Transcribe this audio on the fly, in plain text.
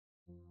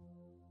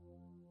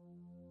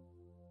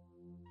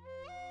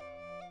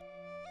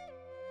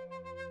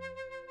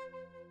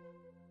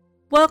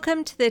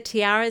Welcome to the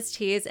Tiaras,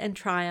 Tears and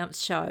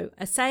Triumphs show,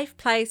 a safe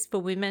place for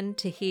women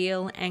to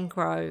heal and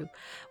grow,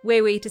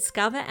 where we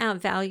discover our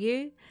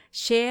value,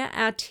 share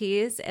our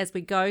tears as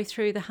we go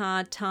through the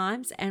hard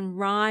times, and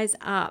rise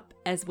up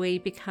as we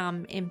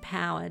become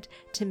empowered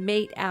to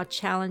meet our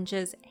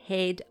challenges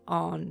head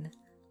on.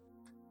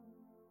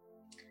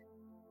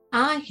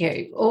 Are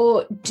you,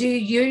 or do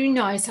you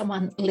know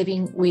someone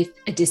living with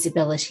a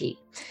disability?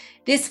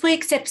 This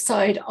week's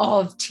episode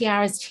of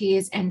Tiaras,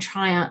 Tears and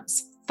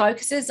Triumphs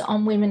focuses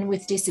on women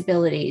with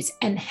disabilities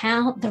and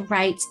how the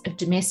rates of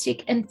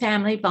domestic and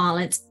family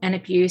violence and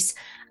abuse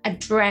are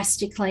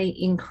drastically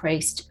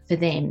increased for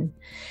them.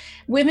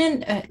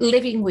 Women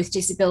living with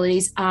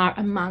disabilities are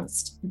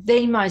amongst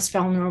the most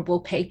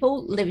vulnerable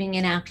people living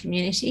in our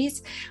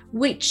communities,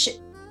 which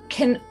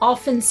can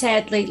often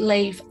sadly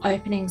leave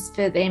openings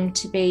for them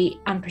to be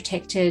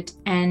unprotected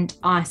and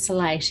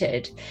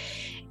isolated.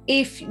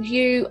 If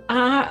you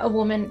are a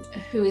woman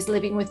who is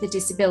living with a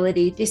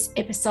disability, this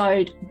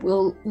episode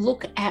will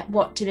look at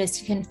what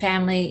domestic and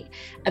family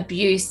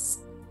abuse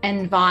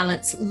and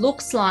violence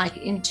looks like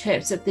in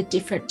terms of the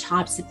different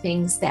types of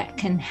things that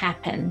can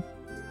happen.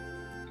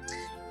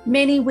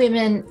 Many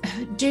women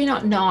do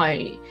not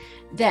know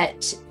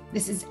that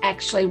this is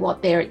actually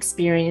what they're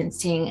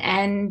experiencing,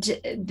 and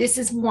this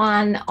is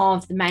one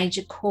of the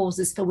major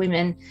causes for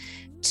women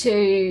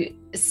to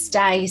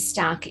stay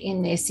stuck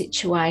in their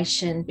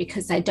situation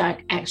because they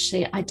don't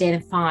actually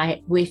identify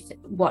with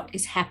what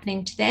is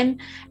happening to them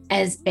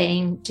as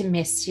being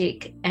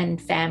domestic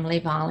and family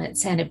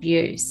violence and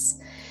abuse.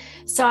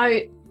 So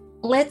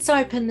let's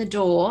open the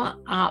door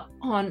up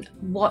on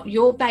what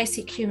your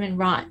basic human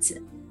rights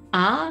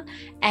are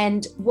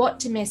and what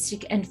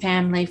domestic and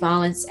family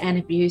violence and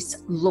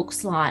abuse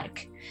looks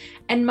like.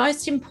 And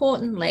most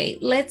importantly,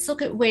 let's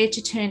look at where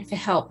to turn for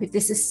help if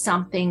this is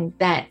something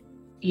that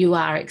you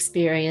are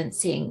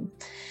experiencing.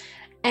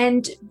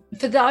 And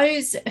for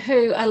those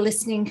who are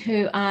listening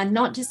who are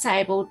not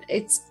disabled,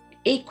 it's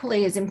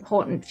equally as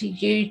important for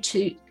you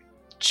to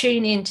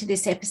tune into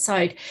this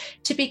episode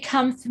to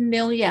become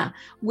familiar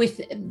with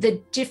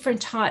the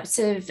different types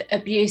of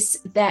abuse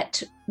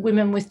that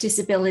women with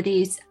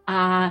disabilities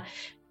are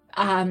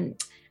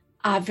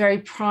very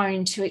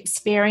prone to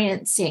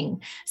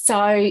experiencing.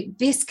 So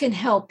this can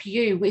help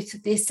you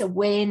with this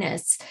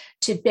awareness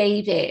to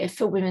be there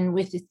for women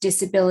with a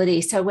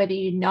disability. So whether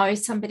you know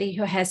somebody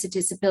who has a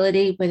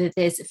disability, whether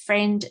there's a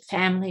friend,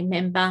 family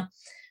member,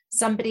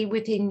 somebody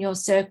within your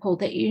circle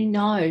that you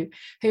know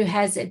who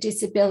has a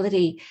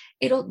disability,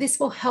 this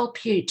will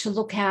help you to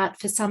look out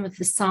for some of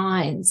the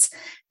signs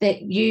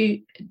that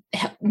you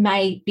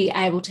may be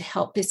able to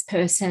help this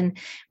person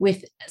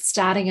with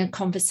starting a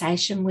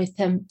conversation with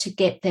them to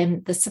get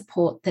them the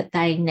support that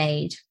they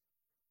need.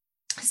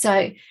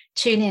 So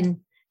tune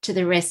in to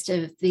the rest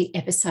of the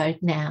episode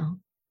now.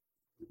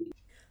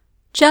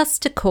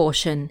 Just a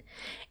caution,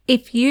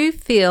 if you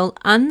feel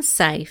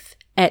unsafe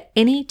at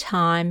any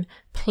time,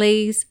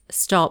 please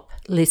stop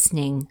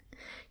listening.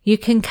 You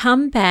can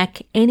come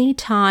back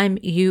anytime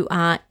you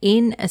are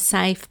in a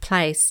safe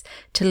place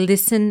to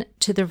listen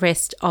to the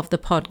rest of the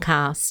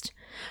podcast.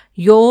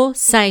 Your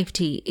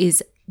safety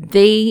is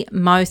the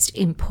most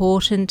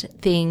important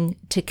thing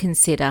to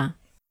consider.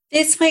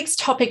 This week's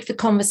topic for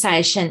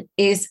conversation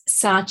is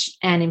such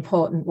an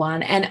important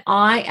one, and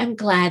I am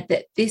glad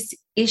that this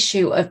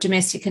issue of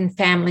domestic and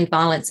family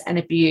violence and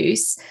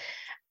abuse,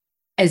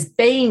 as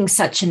being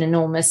such an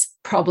enormous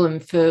problem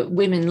for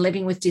women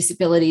living with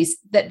disabilities,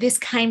 that this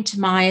came to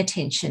my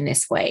attention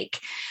this week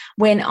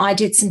when I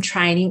did some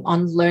training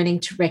on learning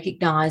to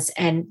recognise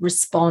and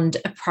respond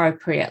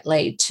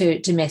appropriately to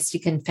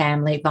domestic and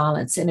family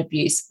violence and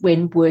abuse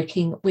when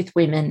working with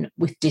women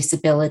with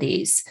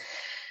disabilities.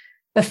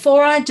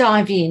 Before I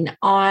dive in,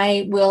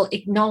 I will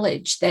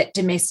acknowledge that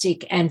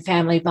domestic and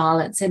family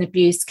violence and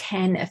abuse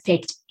can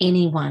affect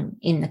anyone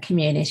in the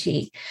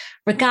community,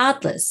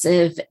 regardless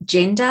of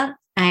gender,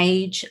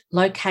 age,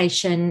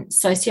 location,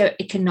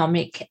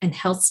 socioeconomic and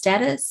health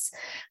status,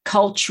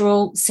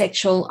 cultural,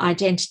 sexual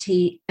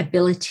identity,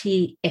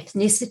 ability,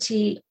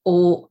 ethnicity,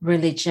 or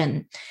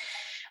religion.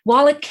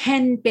 While it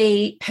can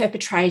be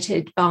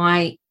perpetrated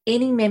by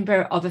any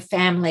member of a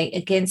family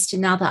against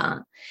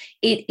another,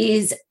 it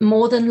is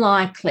more than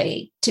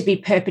likely to be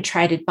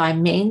perpetrated by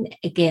men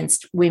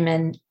against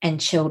women and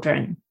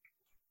children.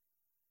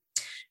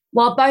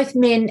 While both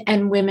men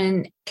and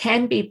women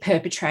can be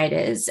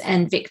perpetrators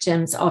and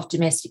victims of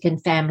domestic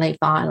and family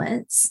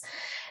violence,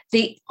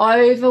 the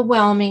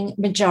overwhelming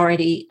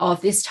majority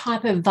of this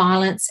type of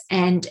violence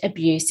and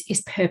abuse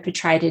is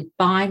perpetrated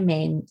by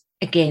men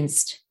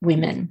against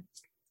women.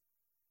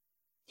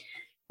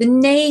 The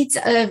needs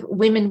of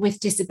women with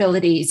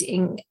disabilities,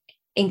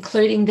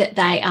 including that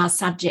they are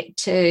subject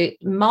to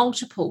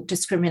multiple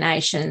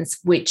discriminations,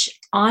 which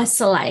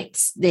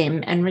isolates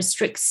them and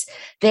restricts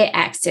their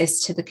access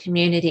to the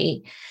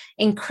community,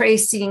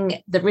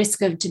 increasing the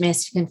risk of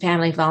domestic and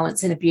family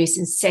violence and abuse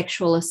and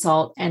sexual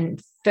assault, and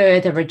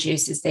further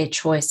reduces their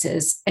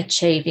choices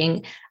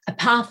achieving a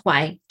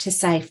pathway to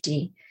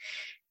safety.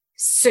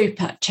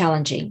 super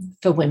challenging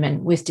for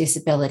women with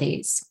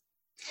disabilities.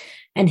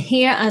 And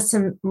here are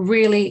some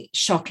really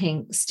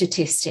shocking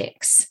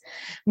statistics.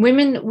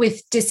 Women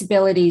with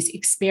disabilities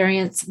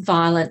experience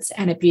violence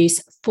and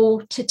abuse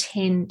 4 to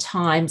 10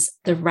 times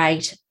the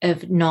rate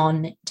of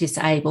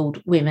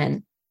non-disabled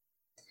women.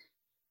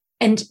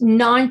 And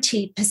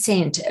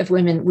 90% of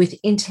women with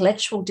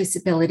intellectual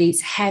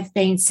disabilities have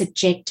been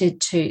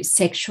subjected to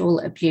sexual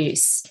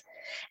abuse.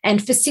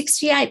 And for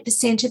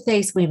 68% of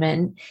these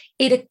women,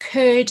 it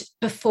occurred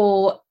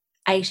before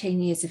 18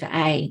 years of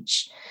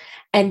age.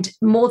 And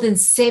more than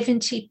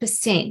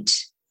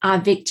 70% are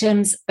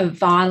victims of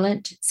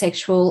violent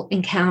sexual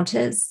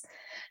encounters,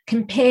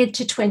 compared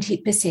to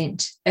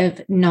 20%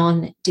 of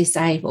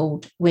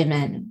non-disabled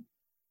women.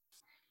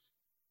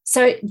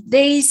 So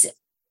these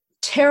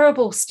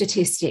terrible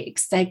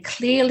statistics, they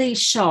clearly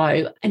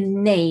show a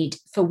need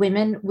for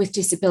women with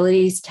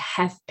disabilities to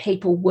have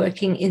people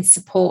working in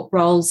support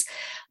roles,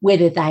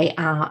 whether they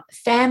are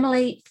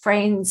family,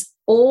 friends,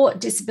 or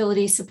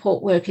disability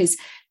support workers,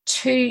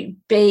 to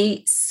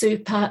be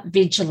super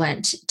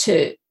vigilant,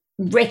 to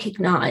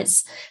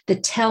recognise the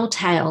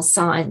telltale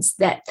signs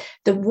that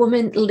the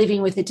woman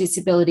living with a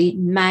disability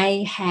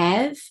may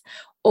have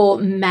or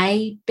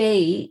may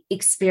be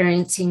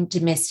experiencing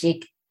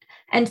domestic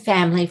and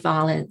family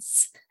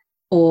violence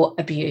or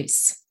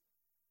abuse.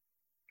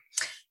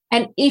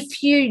 And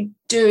if you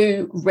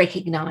do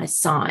recognise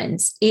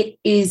signs, it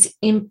is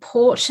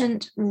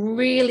important,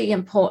 really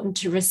important,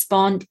 to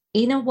respond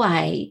in a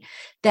way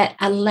that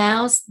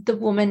allows the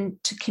woman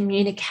to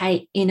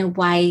communicate in a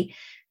way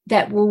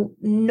that will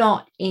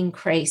not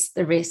increase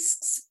the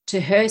risks to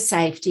her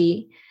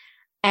safety.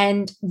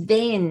 And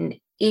then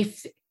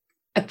if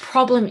a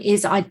problem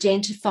is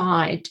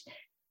identified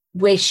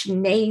where she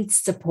needs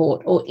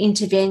support or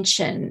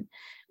intervention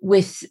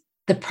with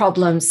the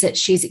problems that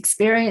she's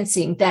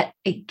experiencing, that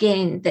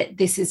again, that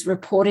this is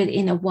reported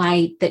in a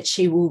way that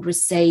she will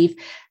receive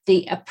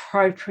the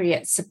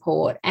appropriate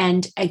support.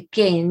 And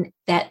again,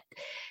 that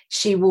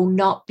she will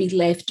not be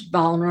left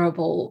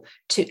vulnerable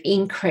to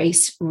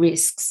increased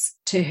risks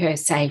to her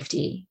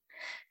safety.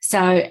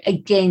 So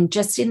again,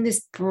 just in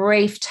this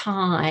brief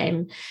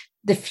time,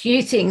 the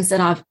few things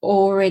that I've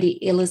already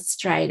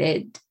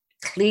illustrated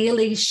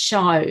clearly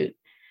show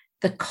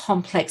the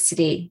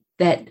complexity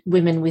that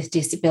women with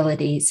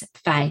disabilities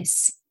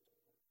face.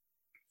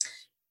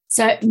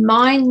 So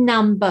my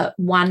number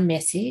one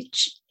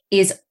message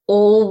is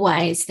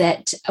always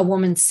that a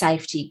woman's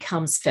safety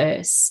comes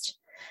first,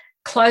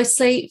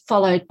 closely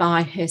followed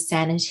by her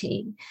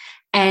sanity.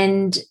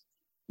 And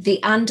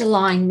the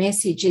underlying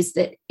message is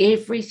that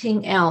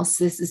everything else,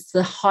 this is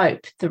the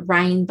hope, the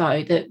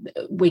rainbow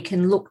that we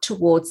can look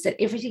towards, that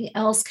everything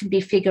else can be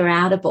figure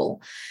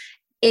outable,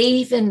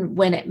 even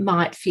when it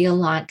might feel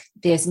like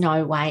there's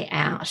no way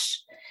out,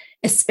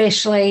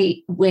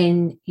 especially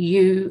when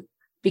you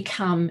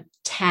become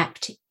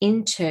tapped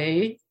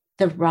into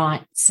the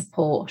right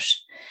support.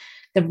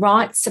 The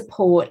right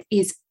support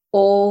is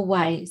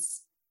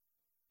always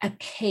a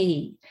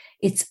key.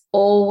 It's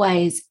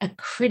always a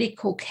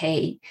critical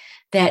key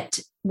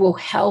that will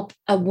help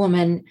a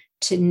woman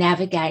to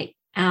navigate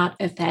out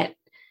of that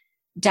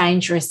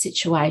dangerous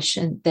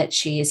situation that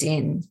she is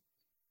in.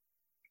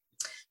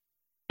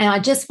 And I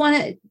just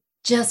want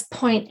to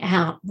point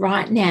out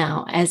right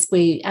now, as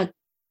we are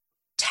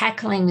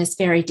tackling this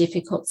very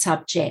difficult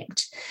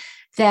subject,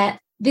 that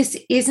this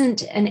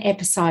isn't an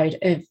episode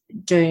of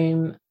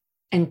doom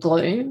and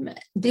gloom.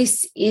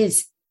 This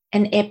is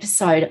an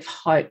episode of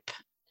hope.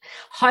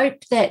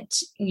 Hope that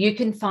you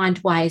can find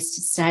ways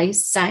to stay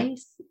safe,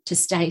 to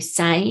stay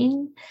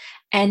sane,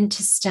 and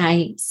to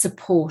stay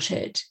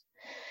supported.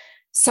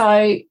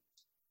 So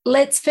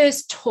let's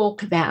first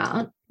talk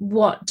about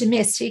what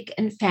domestic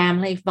and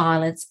family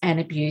violence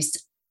and abuse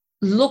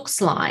looks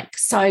like,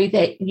 so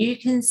that you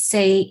can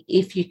see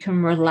if you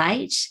can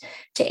relate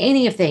to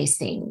any of these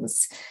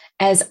things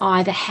as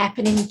either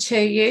happening to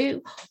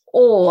you,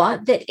 or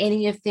that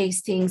any of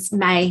these things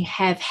may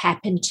have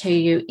happened to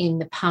you in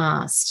the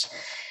past.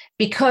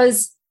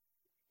 Because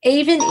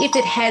even if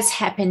it has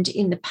happened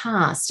in the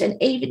past,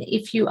 and even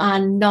if you are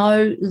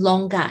no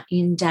longer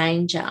in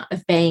danger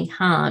of being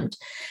harmed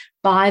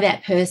by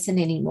that person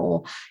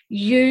anymore,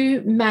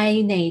 you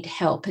may need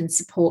help and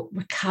support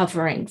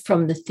recovering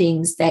from the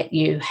things that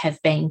you have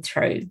been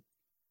through.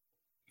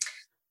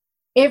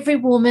 Every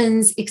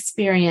woman's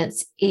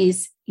experience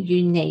is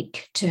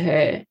unique to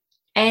her,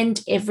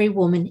 and every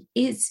woman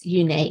is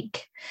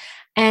unique.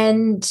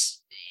 And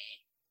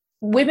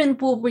women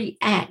will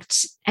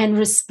react and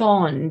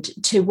respond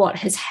to what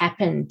has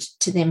happened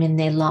to them in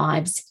their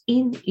lives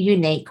in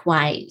unique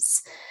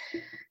ways.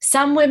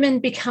 Some women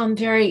become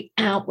very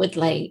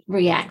outwardly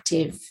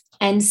reactive,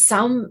 and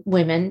some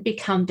women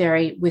become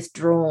very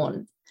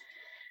withdrawn.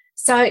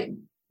 So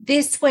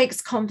this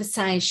week's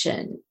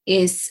conversation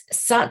is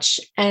such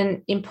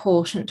an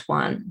important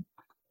one,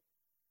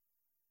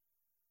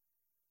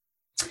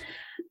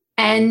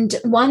 and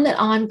one that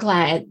I'm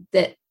glad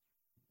that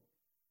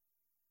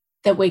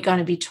we're going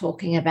to be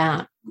talking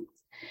about.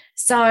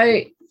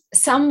 So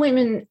some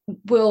women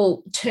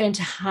will turn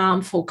to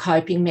harmful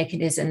coping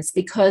mechanisms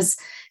because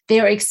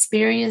their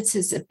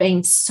experiences have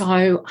been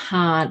so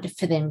hard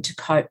for them to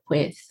cope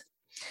with.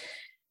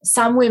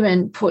 Some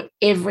women put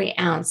every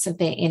ounce of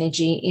their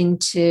energy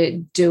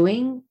into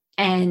doing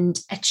and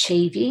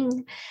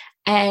achieving,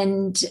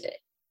 and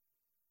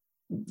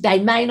they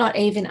may not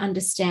even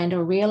understand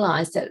or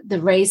realize that the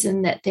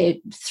reason that they're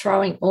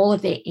throwing all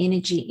of their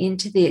energy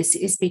into this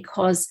is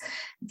because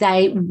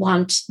they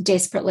want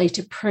desperately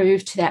to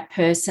prove to that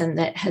person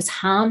that has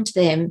harmed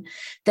them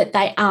that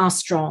they are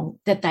strong,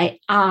 that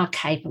they are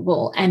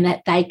capable, and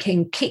that they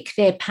can kick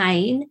their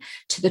pain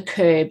to the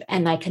curb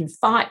and they can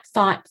fight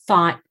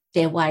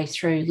their way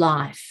through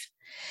life.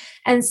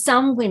 And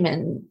some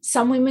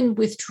women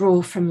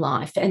withdraw from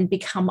life and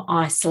become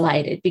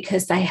isolated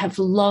because they have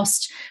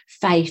lost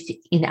faith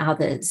in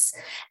others.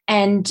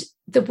 And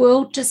the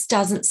world just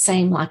doesn't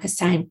seem like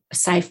a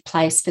safe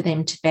place for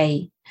them to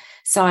be.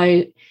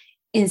 So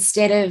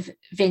instead of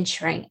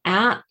venturing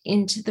out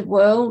into the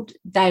world,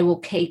 they will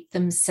keep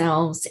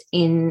themselves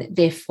in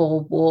their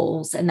four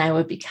walls and they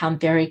will become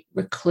very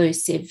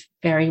reclusive,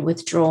 very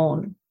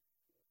withdrawn.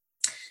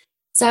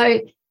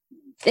 So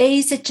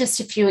these are just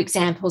a few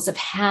examples of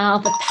how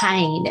the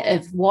pain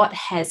of what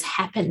has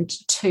happened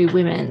to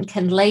women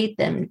can lead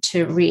them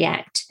to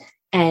react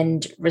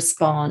and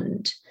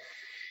respond.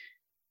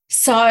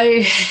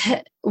 So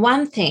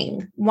one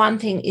thing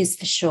is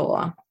for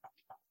sure.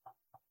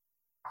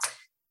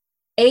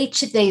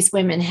 Each of these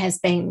women has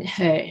been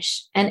hurt,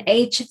 and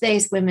each of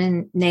these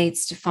women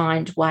needs to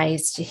find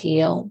ways to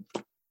heal.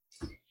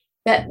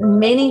 But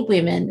many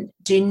women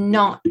do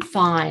not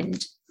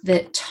find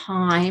the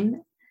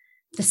time,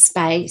 the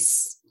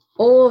space,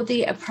 or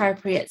the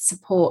appropriate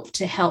support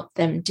to help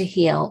them to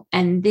heal.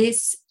 And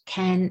this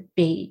can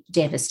be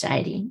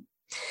devastating.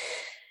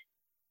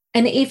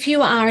 And if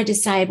you are a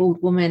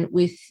disabled woman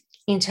with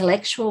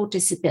intellectual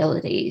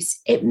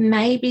disabilities, it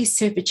may be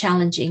super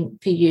challenging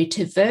for you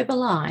to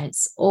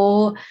verbalize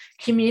or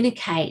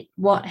communicate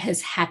what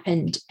has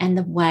happened and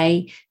the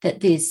way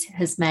that this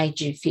has made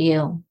you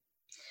feel.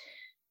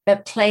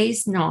 But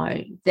please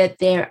know that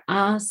there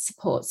are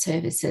support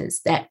services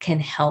that can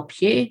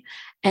help you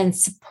and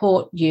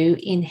support you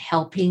in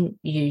helping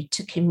you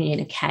to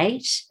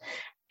communicate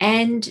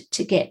and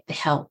to get the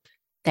help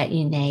that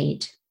you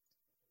need.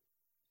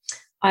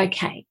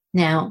 Okay,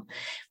 now,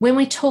 when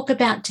we talk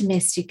about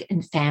domestic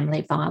and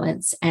family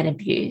violence and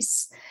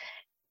abuse,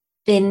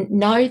 then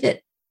know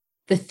that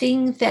the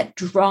thing that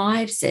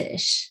drives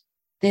it,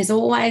 there's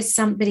always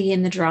somebody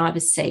in the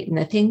driver's seat, and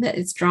the thing that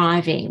is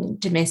driving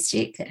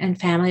domestic and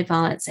family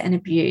violence and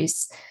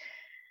abuse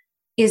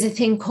is a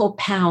thing called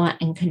power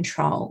and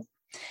control.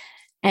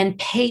 And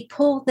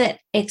people that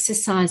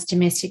exercise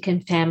domestic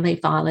and family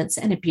violence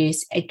and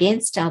abuse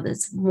against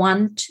others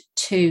want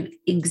to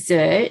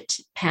exert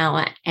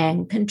power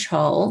and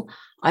control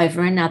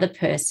over another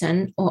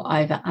person or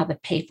over other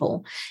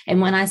people. And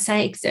when I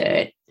say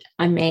exert,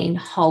 I mean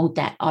hold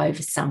that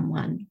over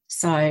someone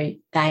so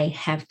they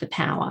have the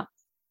power.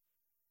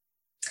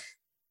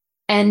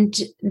 And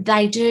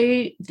they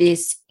do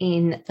this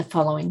in the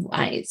following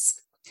ways.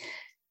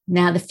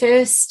 Now, the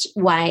first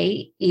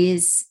way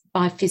is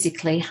by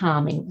physically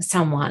harming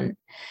someone.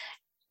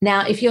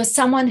 Now, if you're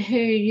someone who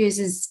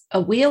uses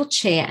a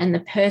wheelchair and the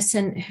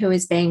person who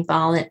is being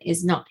violent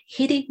is not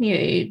hitting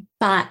you,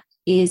 but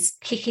is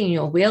kicking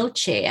your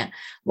wheelchair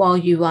while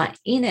you are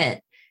in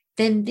it,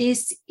 then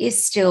this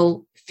is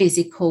still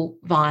physical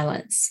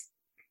violence.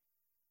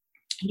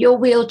 Your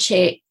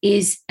wheelchair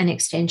is an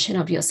extension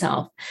of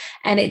yourself,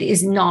 and it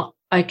is not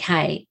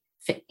okay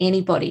for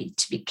anybody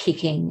to be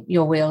kicking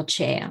your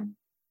wheelchair.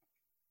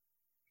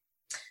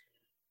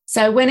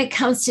 So when it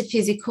comes to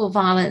physical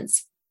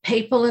violence,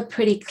 people are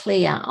pretty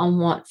clear on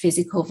what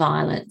physical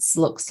violence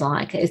looks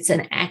like. It's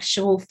an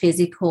actual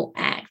physical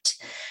act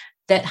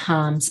that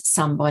harms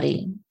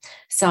somebody.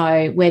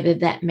 So whether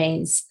that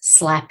means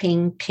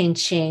slapping,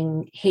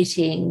 pinching,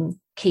 hitting,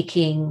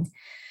 kicking,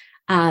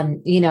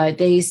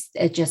 these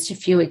are just a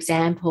few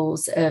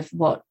examples of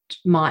what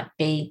might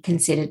be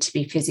considered to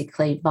be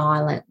physically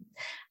violent.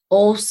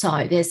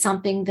 Also, there's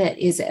something that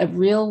is a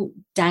real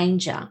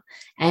danger,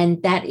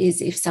 and that is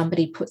if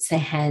somebody puts their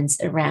hands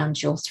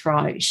around your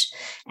throat.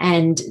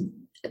 And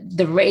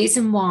the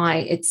reason why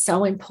it's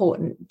so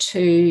important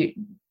to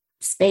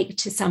speak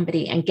to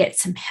somebody and get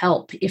some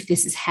help if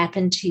this has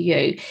happened to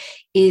you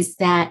is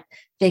that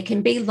there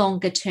can be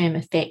longer term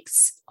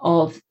effects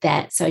of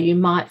that. So you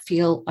might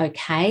feel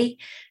okay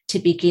to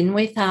begin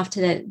with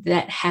after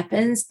that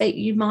happens, but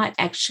you might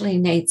actually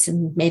need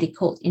some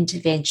medical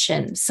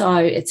intervention. So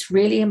it's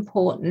really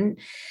important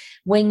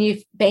when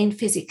you've been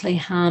physically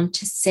harmed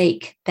to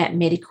seek that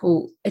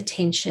medical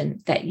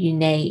attention that you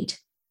need.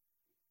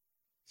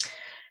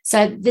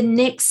 So the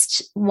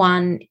next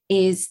one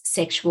is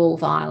sexual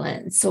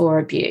violence or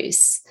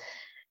abuse.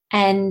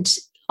 And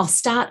I'll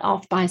start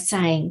off by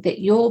saying that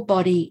your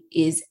body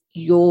is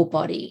your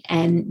body,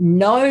 and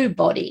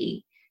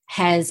nobody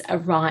has a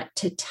right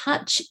to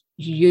touch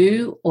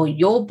you or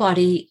your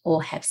body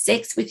or have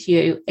sex with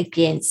you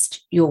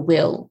against your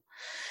will.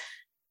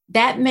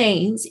 That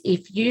means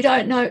if you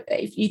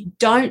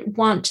don't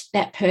want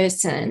that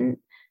person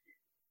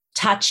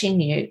touching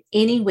you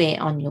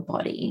anywhere on your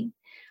body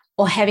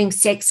or having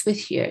sex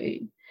with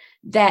you,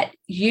 that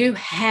you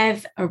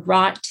have a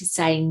right to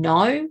say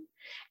no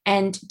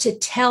and to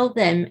tell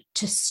them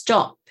to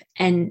stop.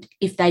 And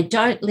if they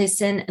don't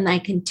listen and they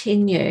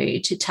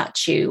continue to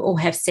touch you or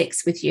have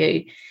sex with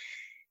you,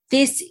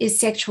 this is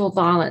sexual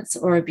violence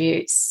or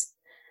abuse.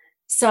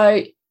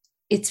 So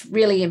it's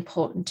really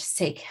important to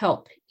seek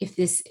help if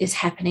this is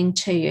happening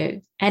to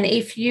you. And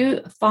if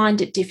you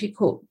find it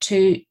difficult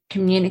to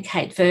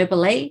communicate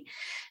verbally,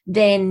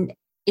 then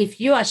if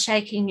you are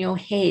shaking your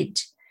head,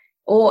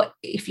 or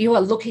if you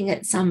are looking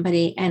at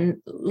somebody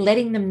and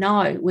letting them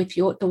know with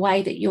the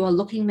way that you are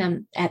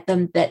looking at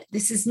them that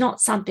this is not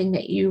something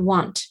that you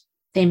want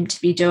them to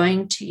be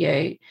doing to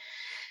you,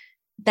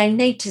 they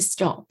need to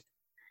stop.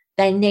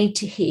 They need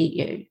to hear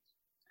you.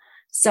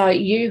 So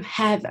you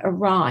have a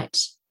right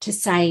to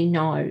say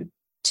no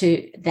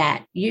to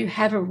that. You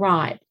have a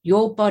right.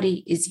 Your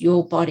body is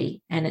your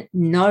body, and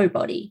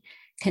nobody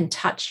can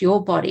touch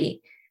your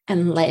body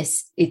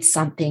unless it's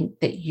something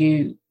that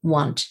you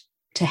want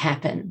to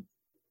happen.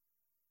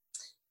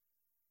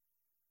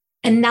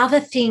 Another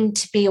thing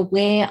to be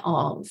aware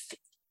of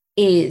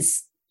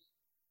is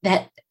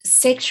that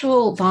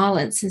sexual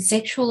violence and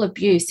sexual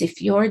abuse,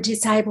 if you're a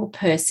disabled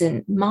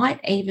person,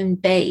 might even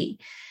be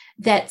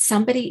that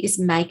somebody is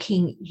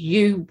making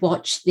you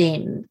watch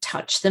them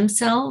touch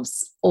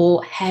themselves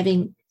or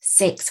having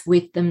sex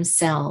with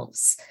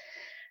themselves.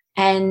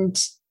 And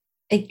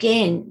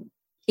again,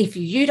 if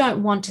you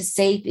don't want to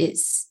see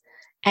this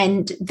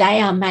and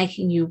they are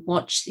making you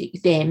watch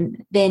them,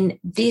 then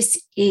this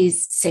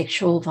is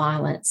sexual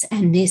violence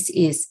and this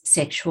is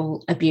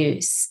sexual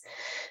abuse.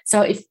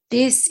 So if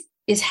this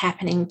is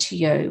happening to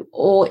you,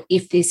 or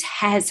if this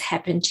has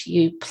happened to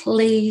you,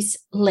 please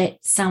let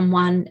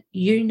someone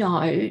you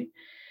know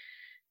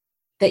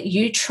that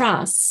you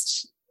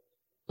trust,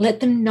 let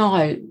them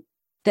know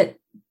that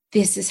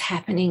this is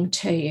happening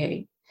to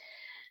you.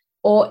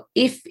 Or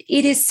if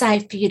it is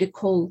safe for you to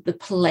call the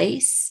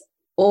police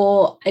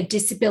or a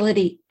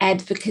disability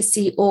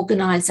advocacy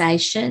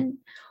organisation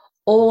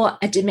or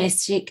a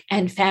domestic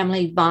and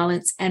family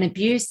violence and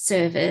abuse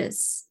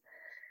service,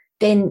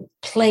 then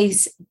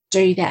please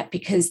do that,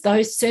 because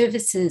those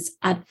services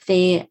are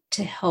there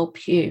to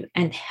help you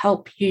and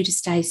help you to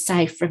stay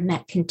safe from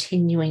that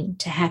continuing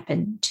to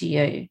happen to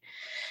you.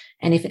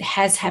 And if it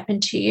has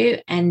happened to you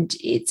and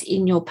it's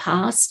in your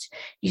past,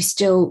 you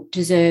still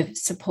deserve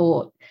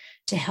support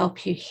to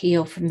help you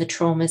heal from the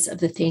traumas of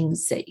the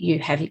things that you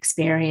have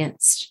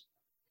experienced.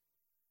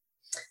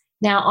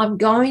 Now, I'm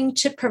going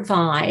to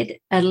provide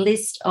a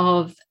list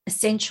of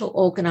essential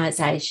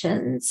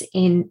organisations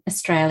in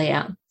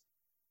Australia.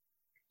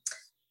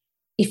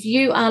 If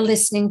you are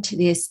listening to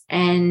this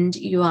and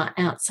you are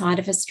outside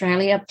of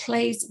Australia,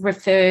 please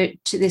refer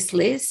to this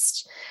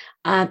list,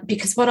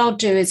 because what I'll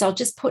do is I'll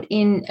just put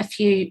in a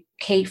few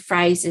key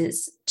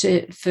phrases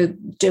for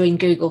doing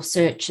Google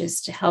searches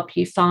to help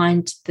you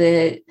find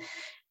the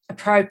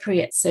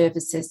appropriate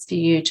services for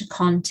you to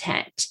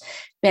contact.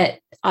 But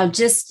I'll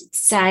just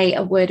say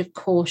a word of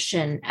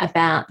caution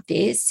about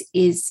this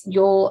is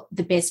you're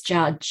the best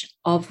judge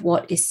of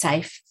what is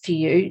safe for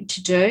you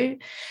to do.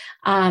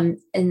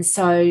 And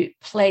so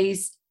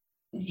please,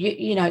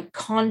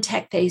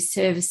 contact these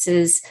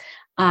services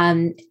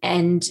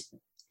and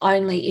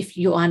only if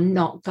you are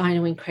not going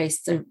to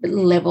increase the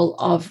level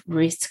of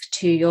risk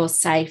to your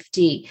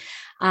safety.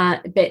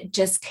 But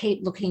just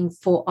keep looking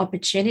for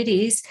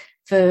opportunities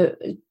for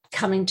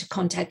coming to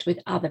contact with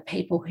other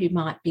people who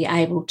might be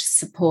able to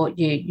support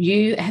you.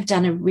 You have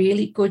done a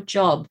really good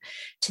job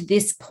to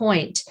this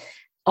point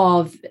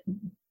of,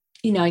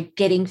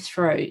 getting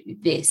through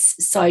this.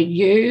 So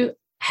you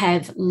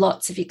have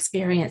lots of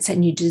experience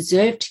and you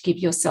deserve to give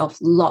yourself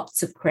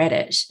lots of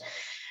credit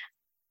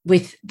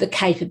with the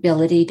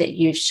capability that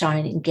you've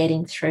shown in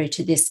getting through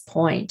to this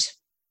point.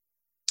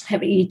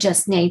 But you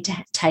just need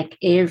to take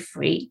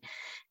every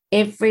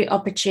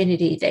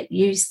opportunity that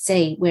you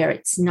see where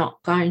it's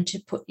not going to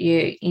put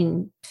you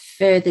in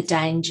further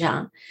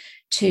danger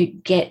to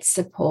get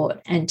support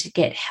and to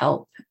get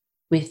help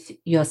with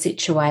your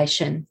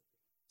situation.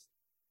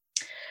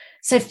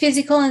 So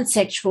physical and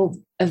sexual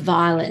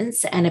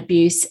violence and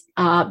abuse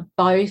are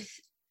both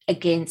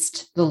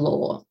against the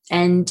law,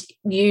 and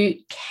you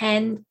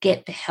can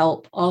get the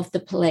help of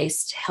the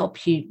police to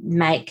help you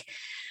make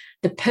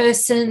the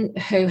person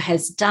who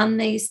has done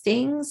these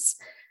things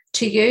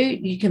to you,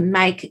 you can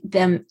make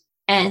them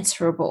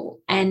answerable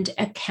and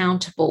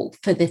accountable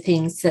for the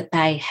things that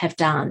they have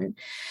done.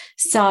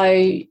 So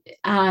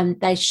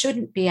they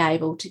shouldn't be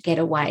able to get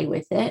away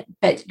with it,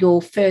 but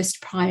your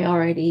first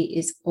priority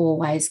is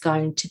always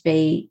going to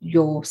be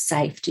your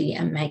safety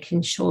and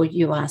making sure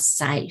you are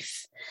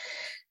safe.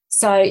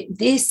 So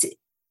this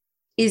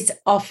is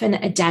often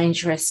a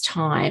dangerous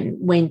time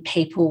when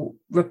people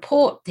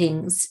report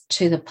things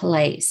to the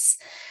police.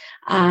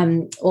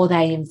 Or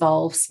they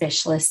involve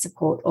specialist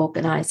support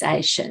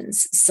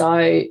organisations.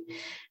 So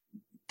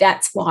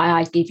that's why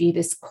I give you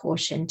this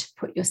caution to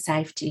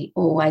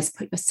always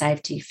put your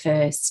safety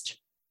first.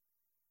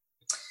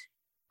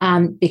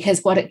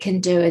 Because what it can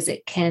do is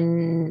it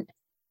can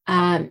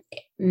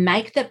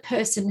make the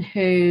person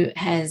who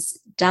has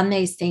done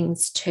these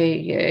things to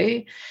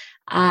you,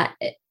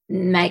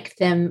 make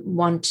them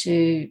want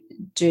to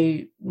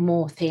do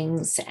more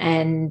things,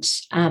 and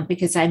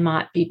because they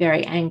might be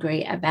very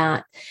angry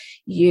about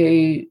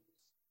you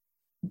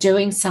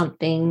doing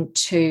something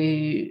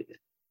to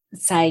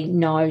say,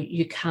 no,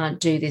 you can't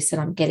do this,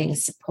 and I'm getting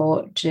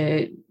support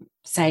to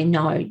say,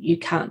 no, you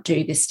can't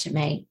do this to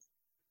me.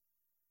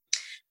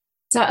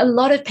 So a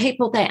lot of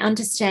people, they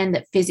understand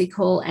that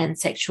physical and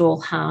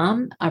sexual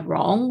harm are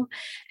wrong,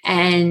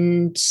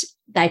 and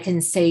they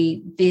can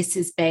see this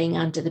as being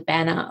under the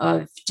banner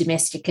of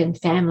domestic and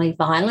family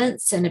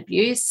violence and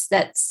abuse.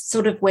 That's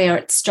sort of where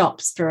it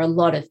stops for a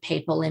lot of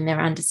people in their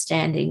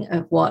understanding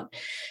of what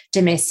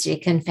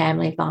domestic and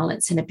family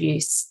violence and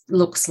abuse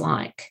looks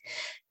like.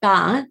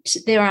 But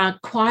there are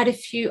quite a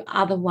few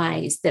other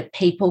ways that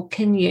people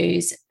can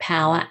use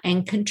power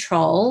and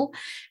control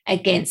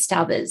against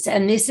others.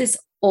 And this is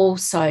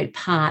also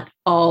part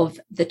of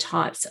the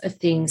types of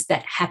things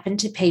that happen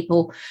to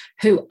people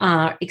who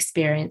are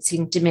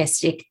experiencing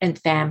domestic and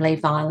family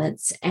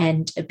violence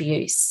and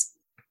abuse.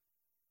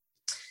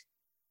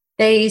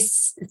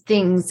 These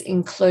things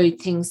include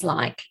things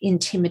like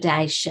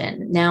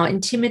intimidation. Now,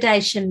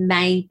 intimidation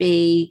may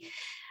be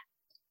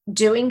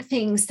doing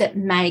things that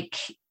make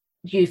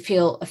you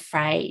feel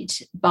afraid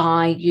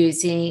by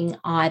using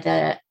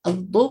either a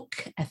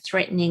look, a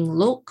threatening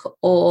look,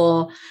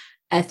 or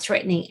a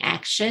threatening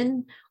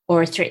action,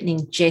 or a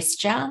threatening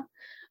gesture,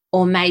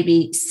 or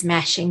maybe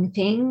smashing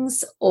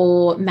things,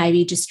 or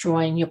maybe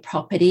destroying your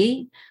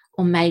property,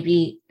 or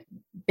maybe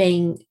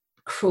being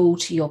cruel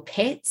to your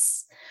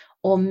pets,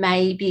 or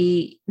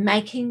maybe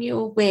making you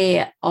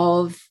aware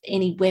of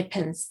any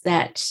weapons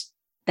that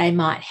they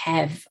might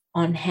have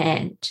on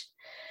hand.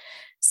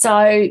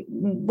 So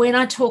when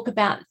I talk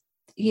about,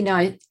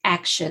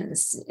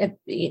 actions,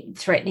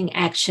 threatening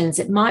actions,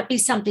 it might be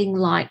something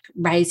like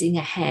raising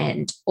a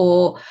hand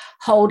or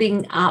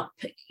holding up,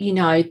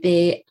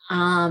 their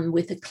arm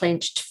with a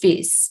clenched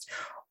fist,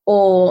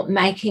 or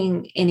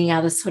making any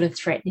other sort of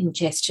threatening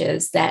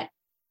gestures that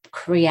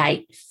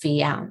create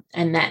fear.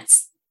 And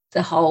that's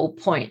the whole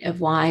point of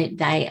why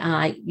they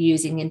are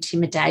using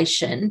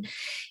intimidation,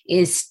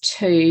 is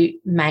to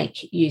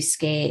make you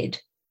scared.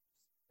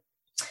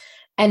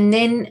 And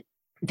then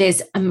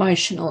there's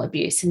emotional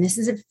abuse, and this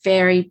is a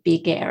very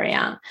big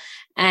area.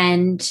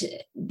 And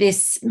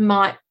this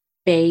might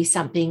be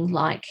something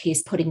like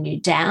he's putting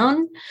you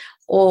down,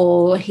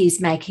 or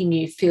he's making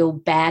you feel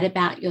bad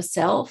about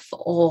yourself,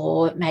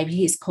 or maybe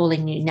he's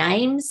calling you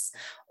names,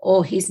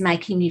 or he's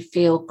making you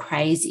feel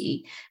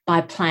crazy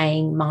by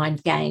playing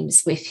mind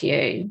games with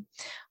you,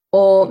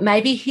 or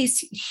maybe he's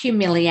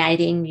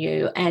humiliating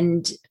you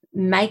and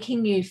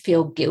making you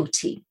feel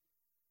guilty.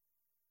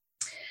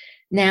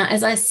 Now,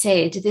 as I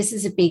said, this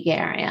is a big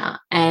area,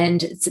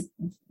 and it's a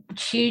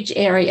huge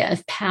area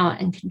of power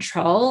and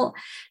control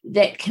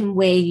that can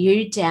wear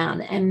you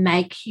down and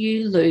make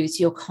you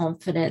lose your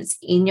confidence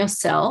in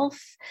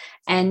yourself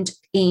and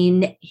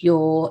in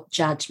your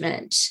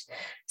judgment.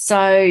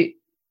 So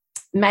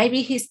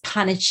maybe he's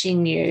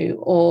punishing you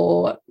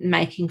or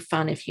making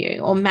fun of you,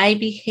 or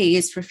maybe he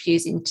is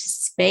refusing to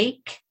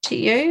speak to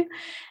you,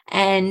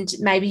 and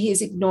maybe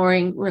he's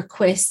ignoring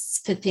requests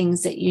for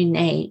things that you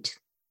need.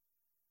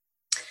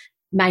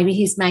 Maybe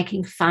he's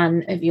making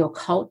fun of your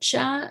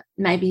culture.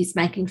 Maybe he's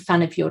making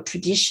fun of your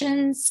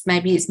traditions.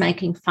 Maybe he's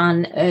making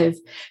fun of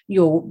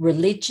your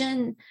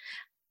religion.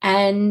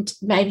 And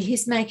maybe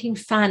he's making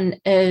fun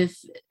of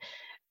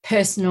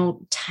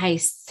personal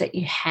tastes that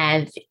you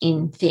have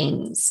in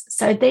things.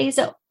 So these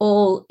are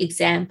all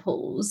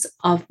examples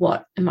of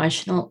what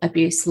emotional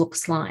abuse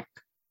looks like.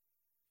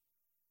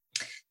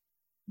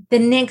 The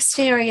next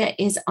area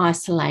is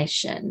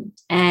isolation.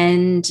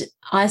 And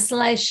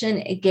isolation,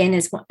 again,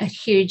 is a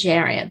huge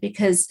area,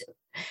 because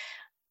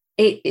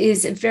it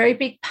is a very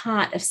big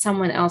part of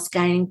someone else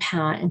gaining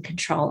power and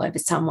control over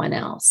someone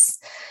else.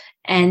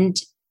 And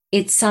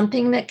it's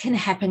something that can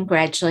happen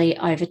gradually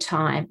over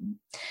time.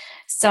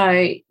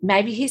 So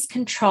maybe he's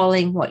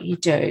controlling what you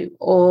do,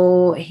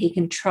 or he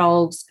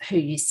controls who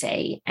you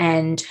see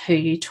and who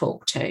you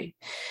talk to,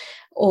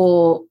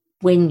 or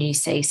when you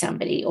see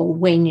somebody, or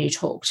when you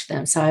talk to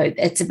them. So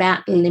it's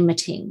about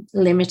limiting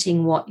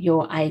what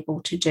you're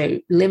able to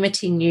do,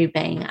 limiting you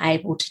being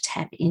able to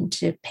tap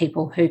into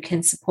people who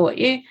can support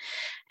you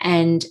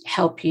and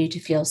help you to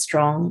feel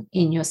strong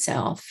in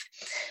yourself.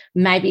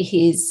 Maybe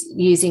he's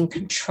using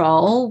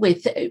control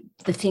with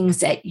the things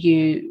that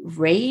you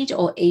read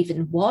or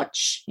even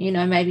watch.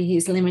 Maybe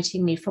he's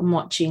limiting you from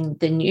watching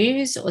the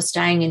news or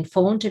staying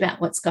informed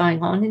about what's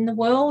going on in the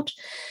world.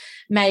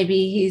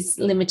 Maybe he's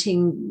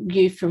limiting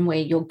you from where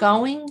you're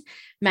going.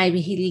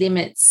 Maybe he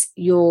limits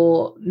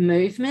your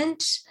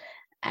movement,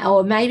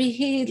 or maybe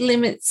he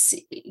limits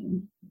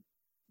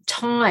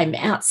time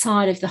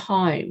outside of the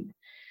home.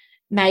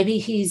 Maybe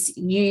he's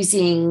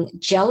using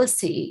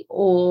jealousy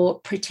or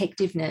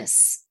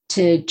protectiveness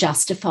to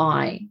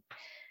justify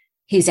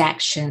his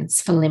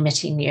actions for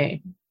limiting you.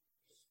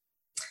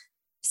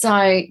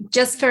 So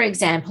just for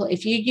example,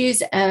 if you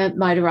use a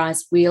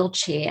motorized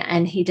wheelchair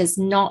and he does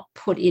not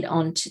put it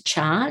on to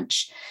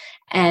charge,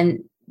 and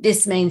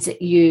this means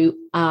that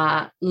you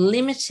are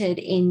limited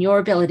in your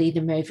ability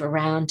to move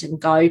around and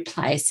go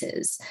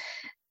places,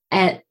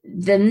 and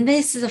then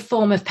this is a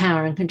form of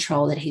power and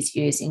control that he's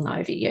using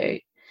over you.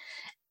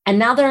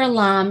 Another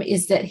alarm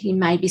is that he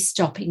may be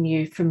stopping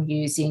you from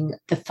using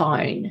the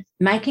phone,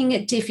 making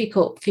it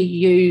difficult for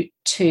you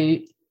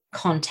to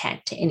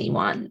contact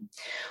anyone.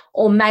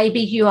 Or maybe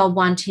you are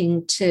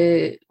wanting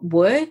to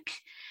work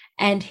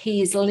and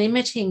he is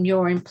limiting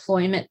your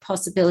employment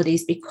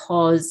possibilities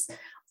because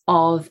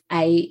of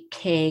a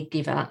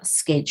caregiver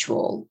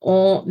schedule.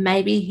 Or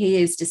maybe he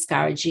is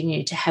discouraging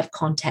you to have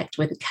contact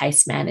with a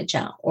case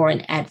manager or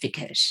an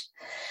advocate.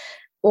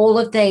 All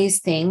of these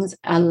things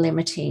are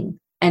limiting,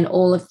 and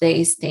all of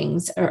these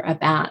things are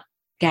about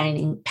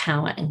gaining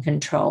power and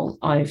control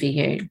over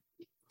you.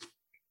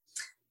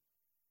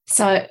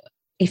 So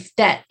if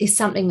that is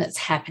something that's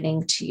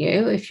happening to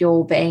you, if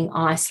you're being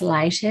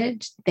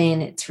isolated,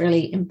 then it's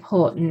really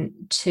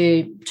important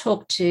to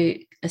talk to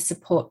a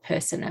support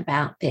person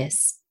about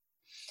this,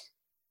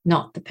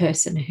 not the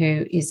person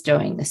who is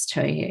doing this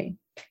to you.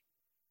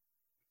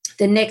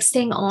 The next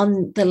thing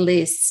on the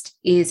list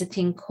is a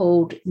thing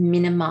called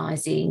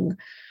minimizing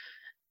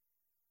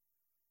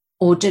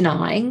or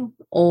denying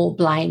or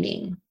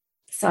blaming.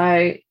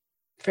 So,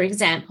 for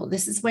example,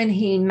 this is when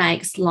he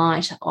makes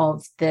light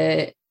of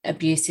the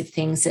abusive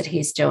things that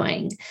he's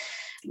doing,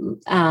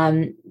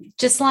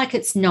 just like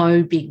it's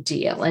no big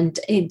deal, and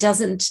it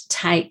doesn't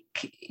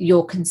take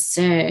your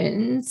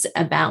concerns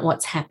about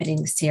what's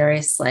happening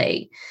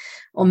seriously.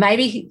 Or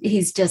maybe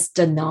he's just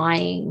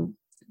denying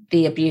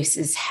the abuse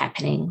is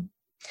happening.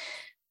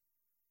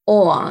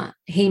 Or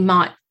he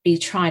might be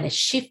trying to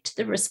shift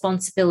the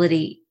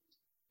responsibility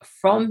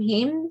from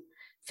him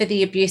for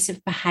the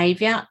abusive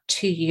behaviour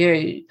to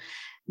you.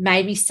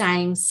 Maybe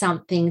saying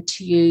something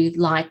to you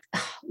like,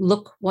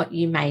 look what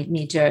you made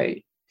me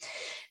do.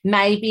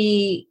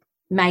 Maybe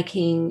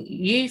making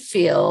you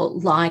feel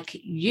like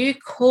you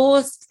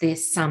caused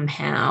this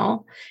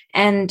somehow,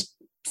 and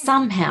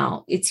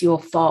somehow it's your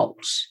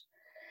fault.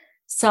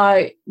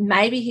 So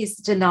maybe he's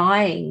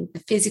denying the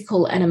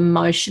physical and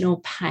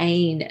emotional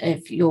pain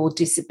of your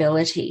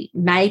disability.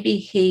 Maybe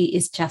he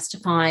is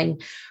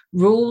justifying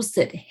rules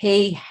that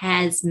he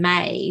has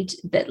made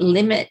that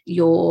limit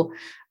your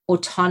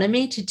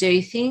autonomy to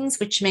do things,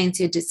 which means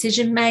your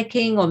decision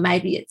making, or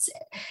maybe it's,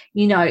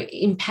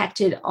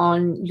 impacted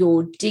on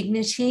your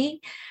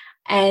dignity,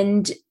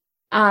 and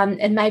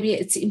maybe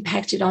it's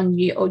impacted on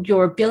you or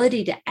your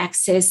ability to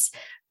access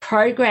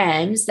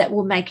programs that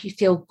will make you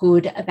feel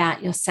good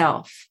about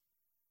yourself.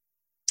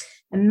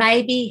 And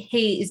maybe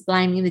he is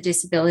blaming the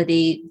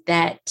disability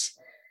that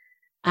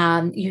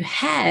you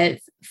have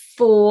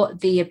for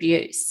the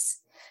abuse.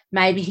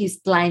 Maybe he's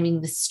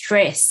blaming the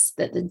stress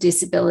that the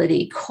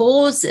disability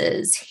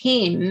causes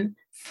him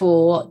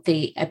for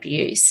the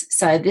abuse.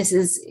 So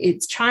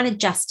it's trying to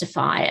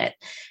justify it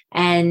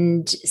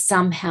and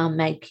somehow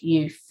make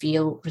you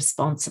feel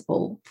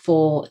responsible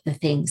for the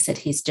things that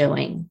he's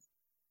doing.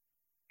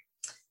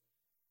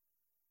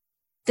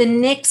 The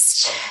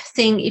next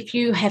thing, if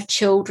you have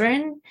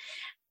children,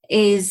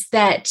 is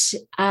that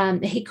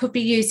he could be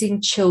using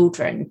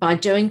children by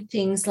doing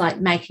things like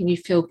making you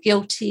feel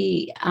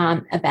guilty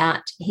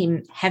about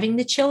him having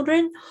the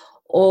children,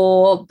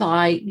 or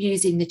by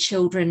using the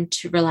children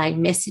to relay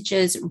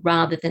messages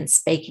rather than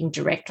speaking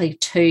directly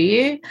to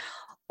you,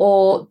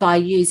 or by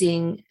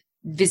using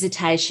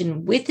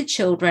visitation with the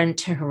children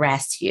to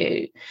harass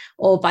you,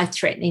 or by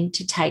threatening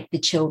to take the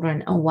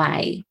children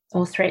away,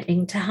 or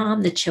threatening to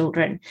harm the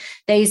children.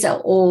 These are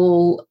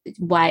all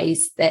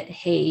ways that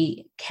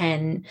he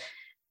can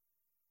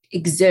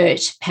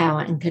exert power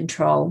and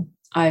control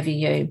over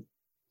you.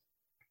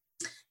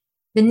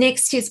 The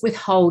next is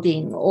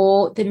withholding,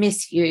 or the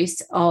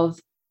misuse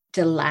of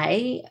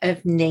delay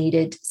of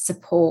needed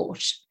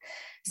support.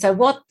 So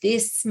what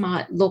this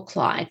might look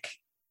like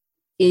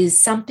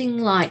is something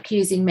like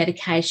using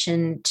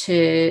medication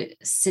to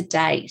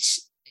sedate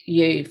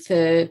you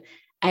for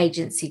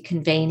agency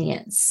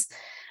convenience,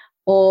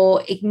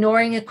 or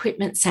ignoring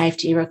equipment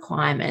safety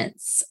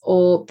requirements,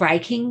 or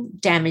breaking,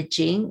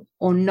 damaging,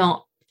 or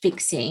not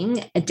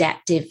fixing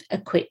adaptive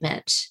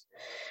equipment,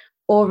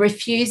 or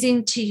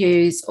refusing to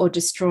use or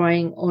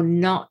destroying or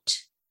not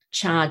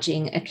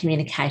charging a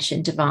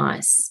communication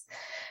device,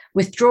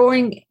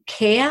 withdrawing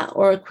care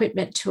or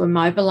equipment to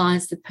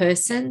immobilise the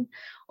person,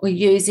 or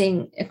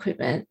using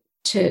equipment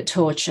to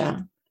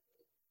torture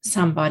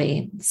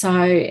somebody.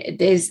 So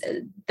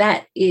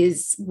that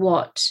is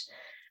what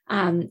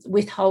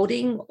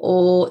withholding,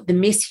 or the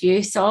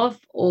misuse of,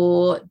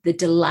 or the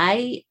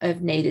delay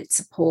of needed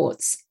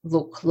supports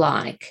look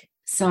like.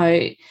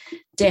 So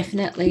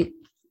definitely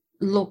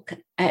look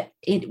at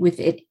it with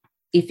it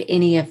if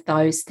any of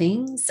those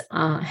things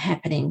are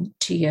happening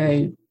to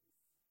you.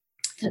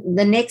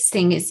 The next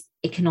thing is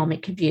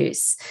economic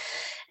abuse.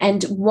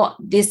 And what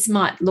this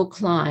might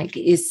look like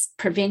is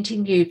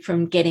preventing you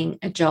from getting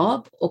a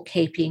job or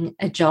keeping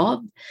a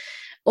job,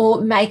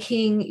 or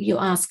making you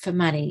ask for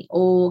money,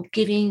 or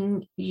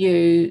giving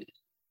you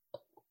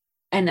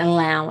an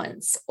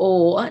allowance,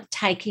 or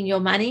taking your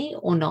money,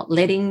 or not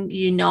letting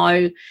you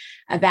know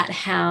about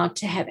how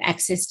to have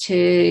access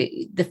to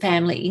the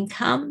family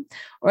income.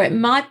 Or it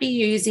might be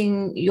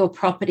using your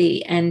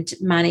property and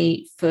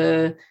money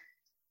for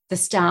the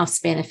staff's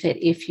benefit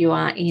if you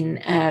are in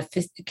a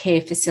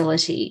care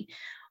facility,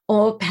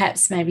 or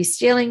perhaps maybe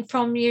stealing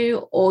from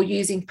you, or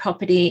using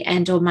property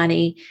and or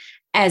money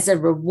as a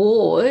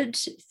reward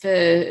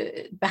for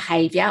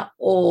behaviour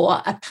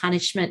or a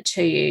punishment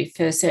to you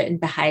for certain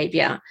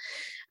behaviour.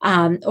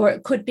 Or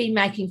it could be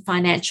making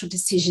financial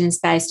decisions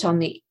based on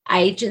the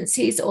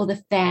agency's or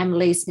the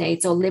family's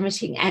needs, or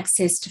limiting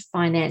access to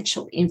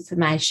financial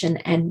information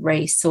and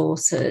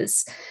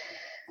resources.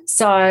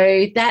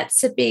 So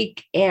that's a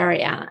big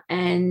area,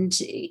 and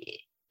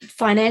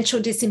financial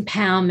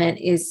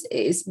disempowerment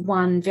is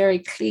one very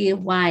clear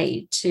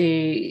way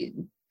to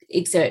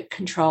exert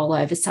control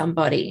over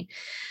somebody.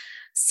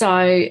 So,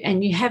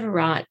 and you have a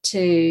right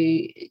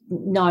to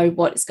know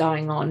what's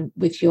going on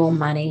with your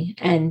money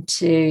and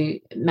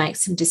to make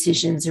some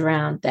decisions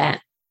around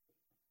that.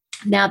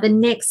 Now, the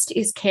next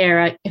is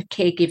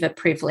caregiver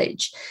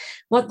privilege.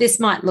 What this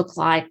might look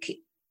like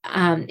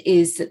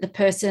is that the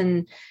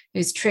person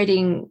who's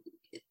treating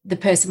the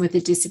person with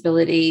a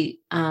disability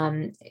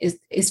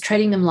is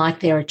treating them like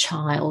they're a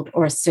child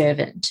or a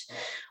servant.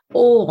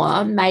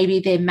 Or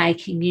maybe they're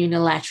making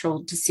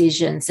unilateral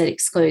decisions that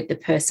exclude the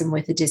person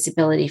with a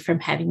disability from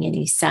having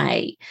any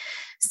say.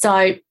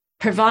 So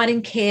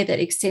providing care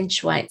that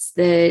accentuates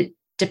the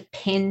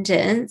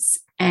dependence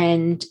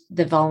and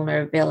the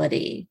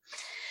vulnerability.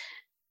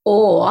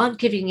 Or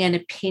giving an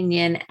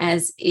opinion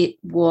as it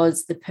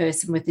was the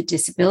person with the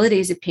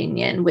disability's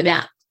opinion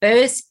without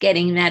first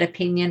getting that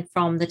opinion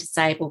from the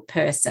disabled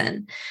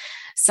person.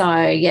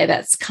 So, yeah,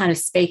 that's kind of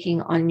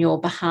speaking on your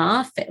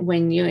behalf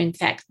when you, in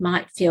fact,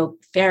 might feel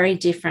very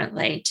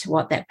differently to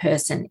what that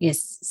person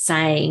is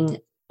saying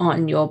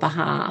on your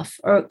behalf.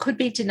 Or it could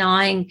be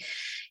denying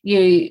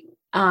you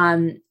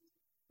the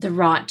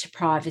right to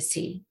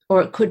privacy,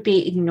 or it could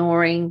be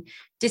ignoring,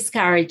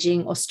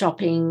 discouraging, or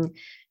stopping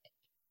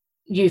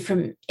you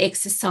from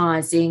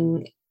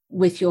exercising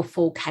with your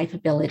full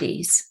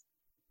capabilities.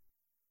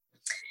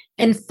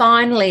 And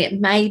finally, it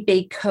may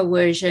be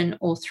coercion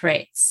or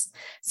threats.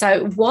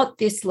 So what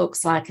this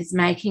looks like is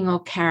making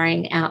or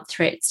carrying out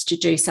threats to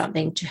do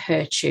something to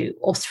hurt you,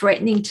 or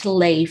threatening to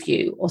leave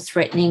you, or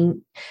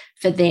threatening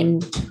for them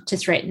to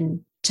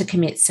threaten to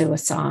commit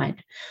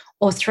suicide,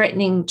 or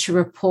threatening to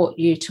report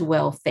you to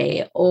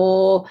welfare,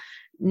 or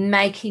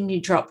making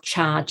you drop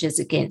charges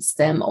against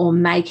them, or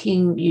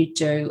making you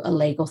do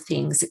illegal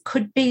things. It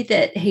could be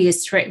that he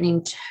is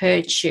threatening to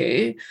hurt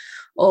you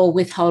or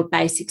withhold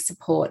basic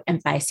support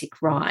and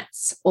basic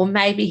rights. Or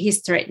maybe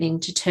he's threatening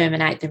to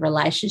terminate the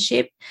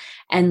relationship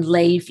and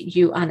leave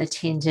you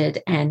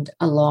unattended and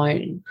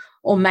alone.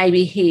 Or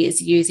maybe he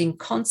is using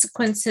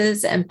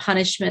consequences and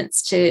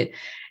punishments to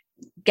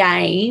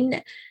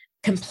gain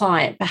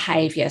compliant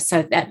behaviour.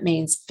 So that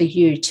means for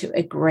you to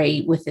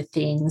agree with the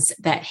things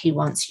that he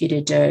wants you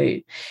to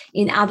do.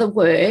 In other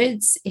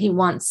words, he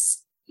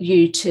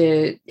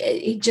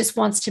just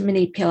wants to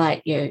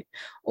manipulate you.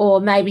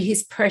 Or maybe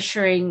he's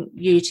pressuring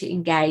you to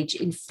engage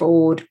in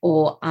fraud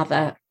or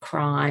other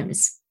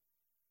crimes.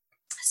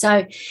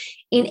 So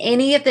in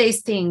any of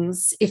these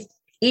things,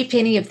 if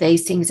any of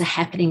these things are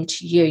happening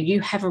to you,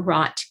 you have a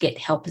right to get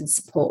help and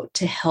support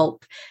to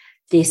help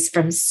this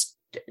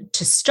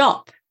to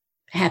stop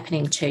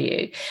happening to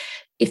you.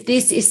 If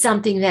this is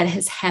something that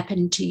has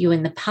happened to you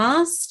in the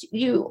past,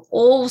 you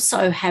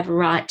also have a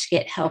right to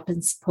get help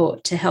and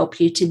support to help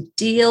you to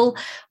deal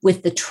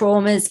with the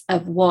traumas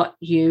of what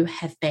you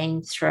have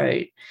been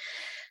through.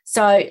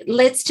 So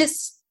let's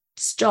just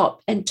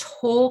stop and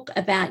talk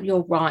about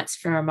your rights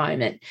for a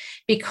moment,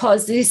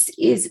 because this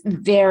is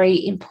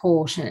very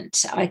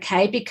important,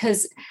 okay?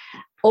 Because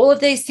all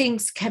of these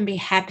things can be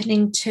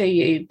happening to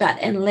you,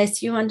 but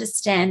unless you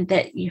understand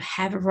that you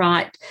have a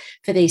right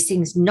for these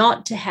things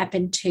not to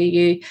happen to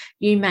you,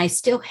 you may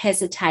still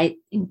hesitate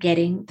in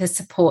getting the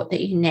support that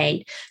you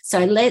need.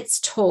 So let's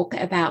talk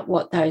about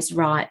what those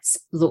rights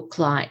look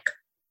like.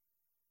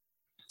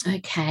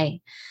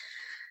 Okay,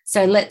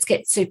 so let's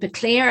get super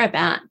clear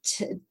about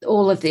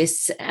all of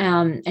this,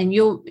 and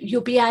you'll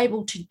be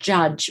able to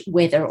judge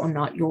whether or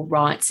not your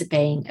rights are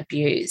being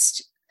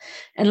abused.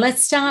 And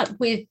let's start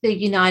with the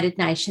United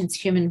Nations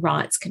Human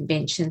Rights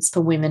Conventions for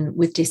Women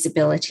with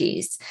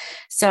Disabilities.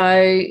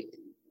 So,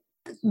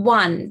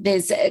 one,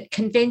 there's a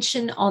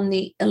convention on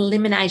the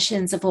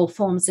eliminations of all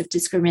forms of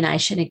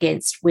discrimination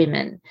against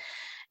women,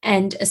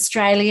 and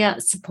Australia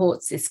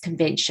supports this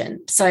convention.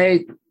 So,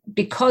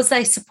 because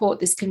they support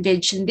this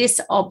convention, this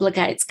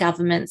obligates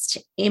governments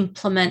to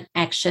implement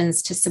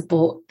actions to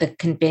support the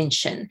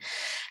convention.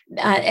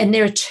 And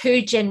there are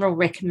two general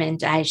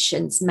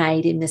recommendations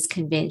made in this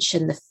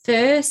convention. The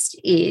first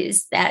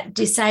is that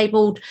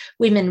disabled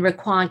women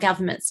require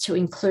governments to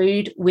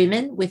include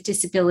women with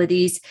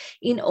disabilities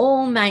in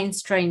all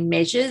mainstream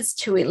measures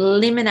to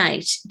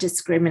eliminate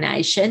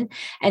discrimination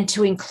and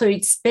to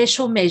include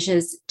special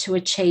measures to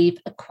achieve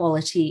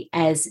equality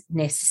as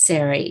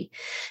necessary.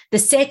 The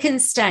second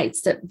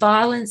states that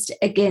violence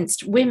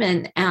against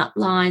women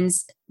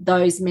outlines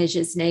those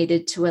measures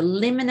needed to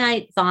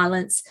eliminate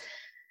violence,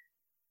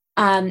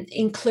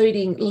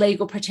 including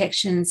legal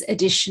protections,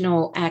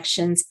 additional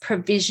actions,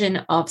 provision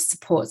of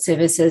support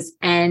services,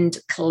 and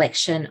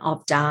collection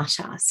of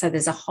data. So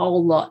there's a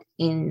whole lot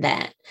in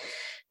that.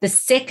 The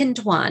second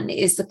one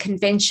is the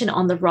Convention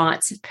on the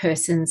Rights of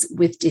Persons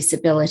with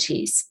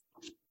Disabilities.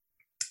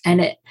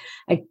 And it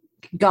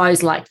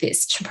goes like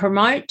this: to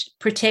promote,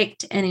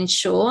 protect, and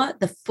ensure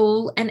the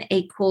full and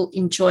equal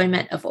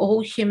enjoyment of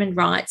all human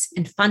rights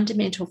and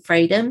fundamental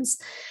freedoms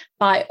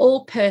by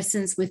all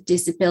persons with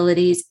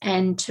disabilities,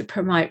 and to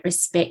promote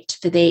respect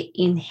for their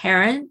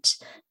inherent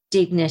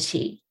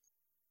dignity.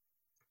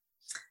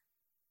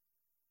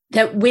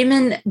 That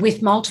women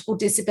with multiple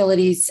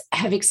disabilities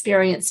have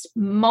experienced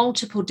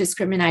multiple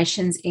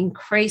discriminations,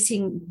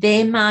 increasing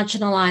their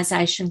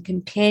marginalisation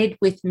compared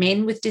with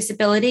men with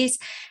disabilities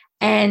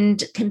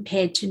and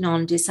compared to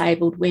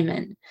non-disabled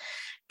women.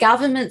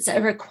 Governments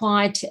are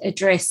required to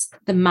address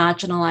the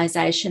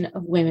marginalisation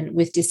of women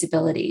with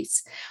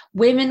disabilities.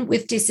 Women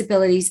with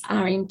disabilities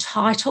are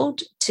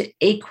entitled to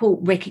equal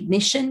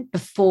recognition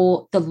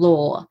before the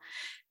law.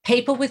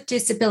 People with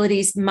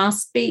disabilities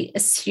must be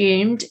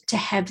assumed to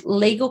have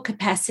legal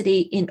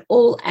capacity in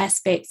all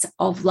aspects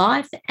of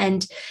life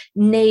and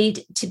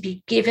need to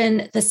be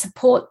given the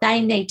support they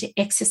need to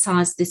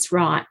exercise this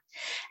right.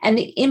 And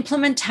the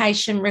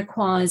implementation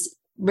requires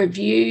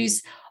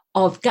reviews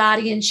of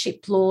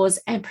guardianship laws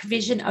and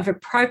provision of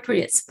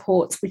appropriate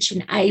supports which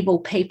enable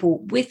people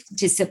with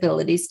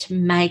disabilities to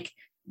make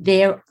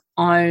their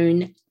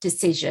own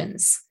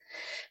decisions.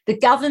 The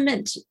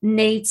government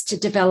needs to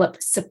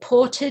develop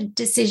supported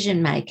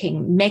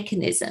decision-making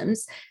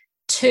mechanisms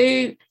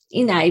to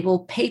enable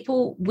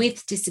people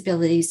with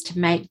disabilities to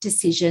make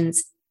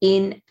decisions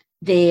in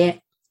their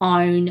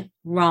own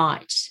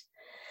right.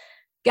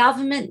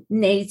 Government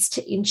needs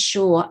to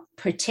ensure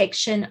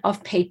protection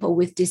of people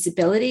with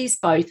disabilities,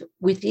 both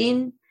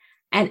within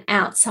and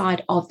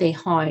outside of their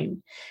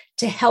home,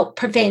 to help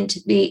prevent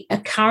the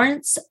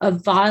occurrence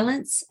of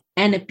violence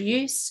and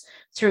abuse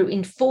through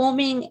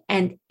informing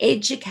and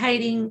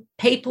educating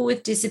people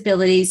with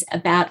disabilities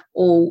about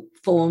all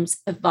forms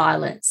of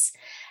violence.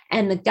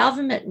 And the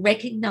government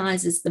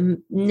recognises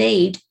the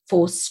need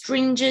for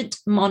stringent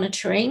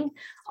monitoring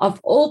of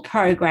all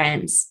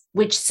programs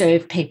which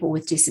serve people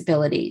with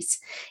disabilities.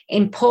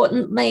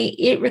 Importantly,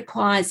 it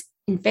requires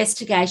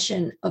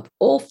investigation of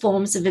all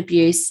forms of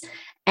abuse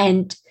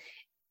and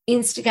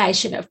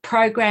instigation of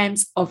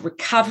programs of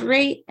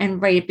recovery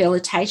and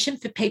rehabilitation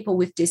for people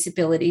with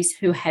disabilities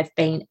who have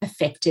been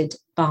affected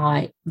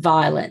by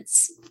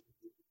violence.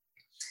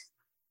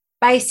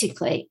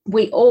 Basically,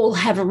 we all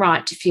have a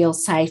right to feel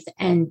safe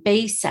and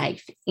be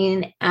safe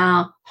in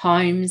our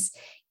homes,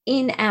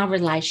 in our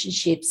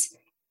relationships,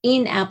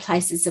 in our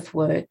places of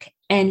work,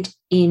 and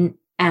in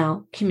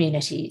our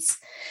communities.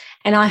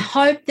 And I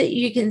hope that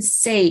you can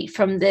see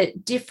from the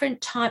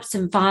different types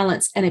of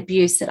violence and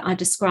abuse that I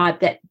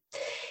described that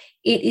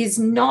it is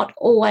not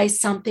always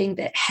something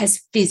that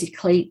has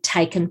physically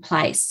taken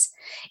place.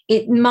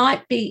 It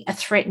might be a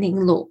threatening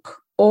look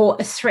or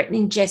a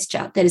threatening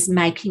gesture that is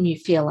making you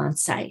feel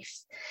unsafe.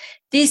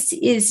 This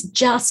is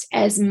just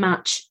as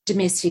much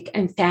domestic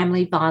and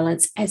family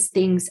violence as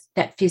things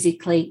that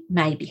physically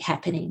may be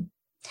happening.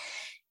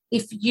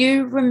 If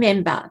you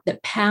remember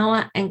that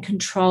power and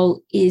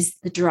control is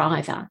the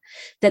driver,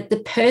 that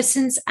the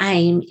person's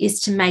aim is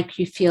to make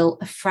you feel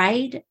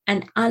afraid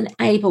and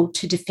unable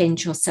to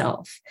defend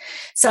yourself.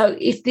 So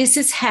if this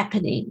is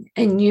happening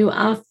and you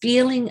are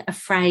feeling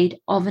afraid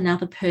of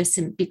another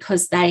person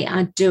because they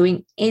are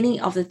doing any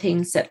of the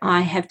things that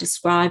I have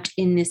described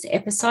in this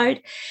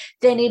episode,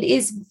 then it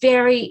is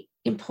very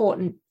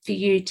important for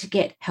you to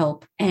get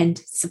help and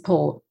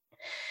support.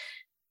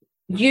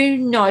 You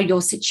know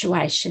your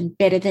situation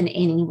better than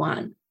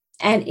anyone,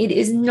 and it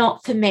is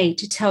not for me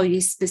to tell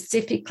you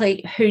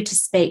specifically who to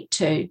speak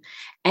to.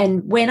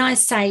 And when I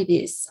say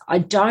this, I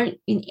don't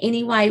in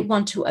any way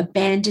want to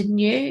abandon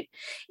you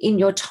in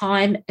your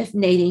time of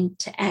needing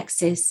to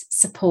access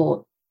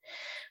support.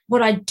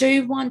 What I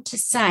do want to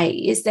say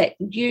is that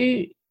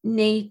you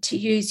need to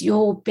use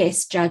your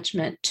best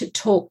judgment to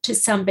talk to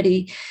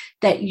somebody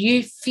that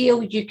you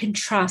feel you can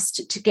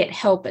trust to get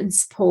help and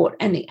support.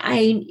 And the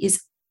aim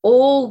is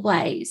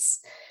always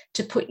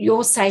to put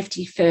your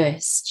safety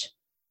first.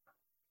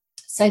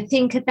 So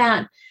think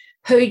about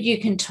who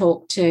you can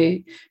talk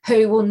to,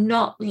 who will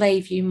not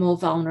leave you more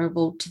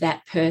vulnerable to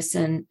that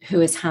person who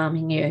is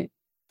harming you.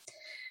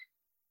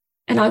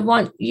 And I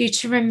want you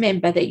to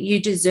remember that you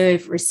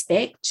deserve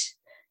respect,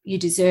 you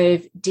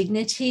deserve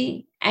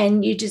dignity,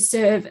 and you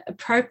deserve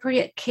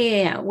appropriate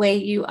care where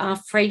you are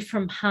free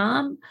from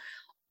harm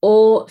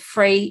or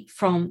free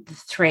from the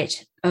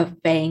threat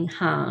of being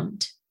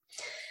harmed.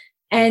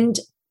 And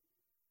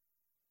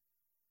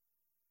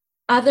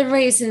other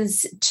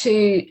reasons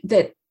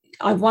that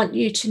I want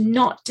you to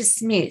not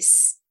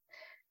dismiss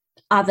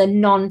other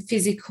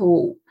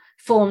non-physical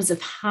forms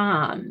of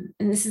harm,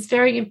 and this is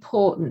very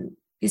important,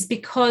 is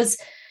because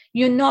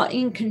you're not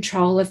in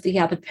control of the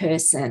other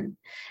person,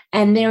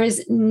 and there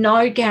is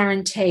no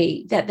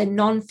guarantee that the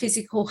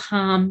non-physical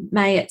harm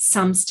may at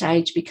some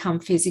stage become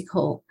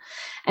physical.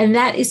 And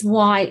that is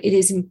why it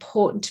is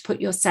important to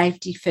put your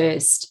safety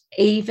first,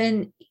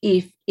 even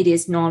if it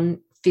is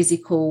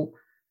non-physical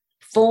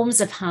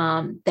forms of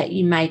harm that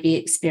you may be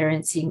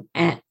experiencing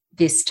at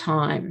this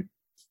time.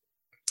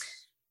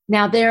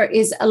 Now, there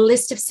is a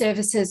list of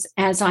services,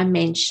 as I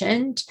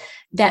mentioned,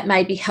 that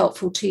may be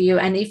helpful to you.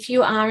 And if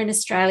you are in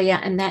Australia,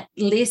 and that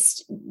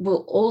list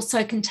will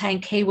also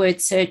contain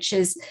keyword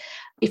searches,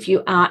 if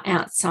you are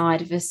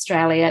outside of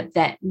Australia,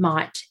 that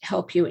might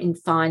help you in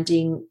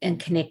finding and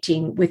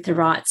connecting with the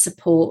right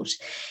support.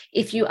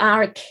 If you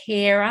are a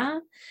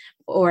carer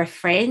or a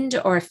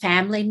friend or a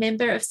family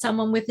member of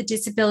someone with a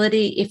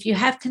disability, if you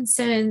have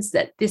concerns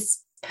that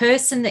this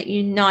person that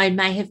you know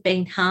may have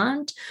been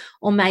harmed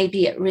or may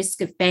be at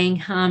risk of being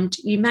harmed,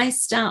 you may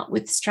start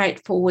with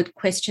straightforward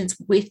questions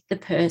with the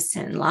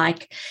person,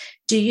 like,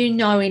 do you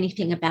know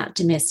anything about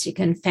domestic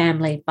and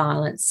family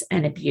violence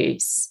and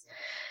abuse?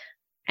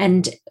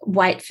 And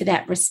wait for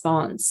that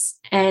response.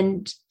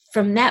 And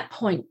from that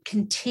point,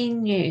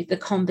 continue the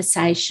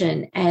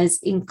conversation as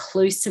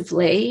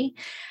inclusively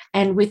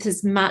and with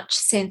as much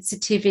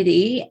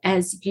sensitivity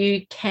as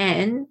you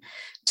can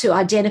to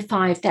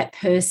identify if that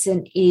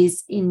person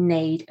is in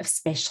need of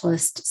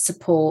specialist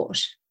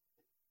support.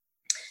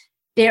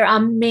 There are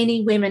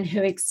many women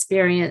who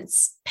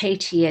experience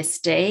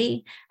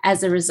PTSD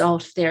as a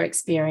result of their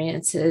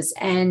experiences,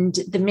 and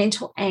the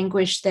mental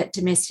anguish that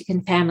domestic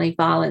and family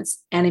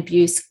violence and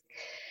abuse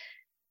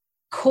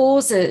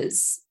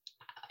causes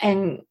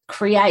and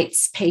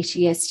creates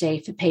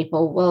PTSD for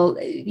people. Well,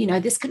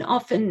 this can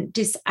often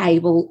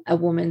disable a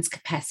woman's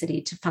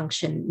capacity to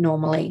function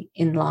normally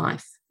in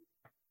life.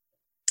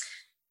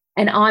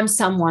 And I'm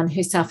someone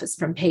who suffers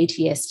from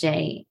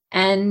PTSD,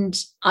 and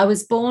I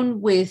was born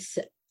with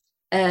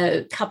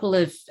a couple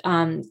of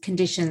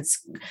conditions,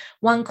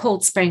 one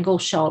called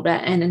Sprengel shoulder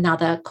and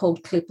another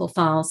called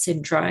Klippel-Feil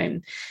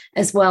syndrome,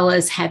 as well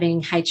as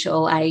having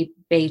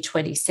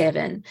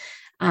HLA-B27,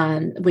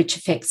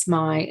 which makes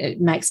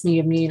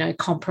me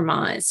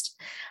immunocompromised.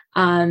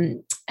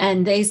 And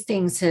these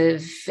things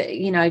have,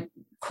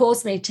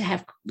 caused me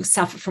to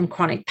suffer from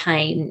chronic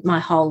pain my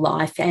whole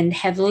life and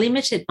have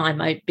limited my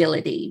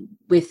mobility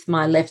with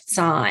my left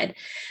side.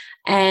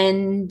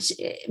 And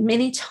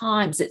many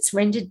times it's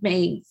rendered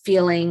me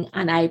feeling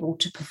unable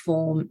to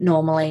perform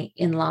normally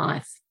in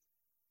life.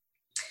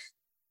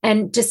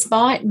 And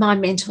despite my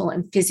mental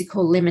and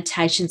physical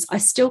limitations, I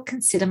still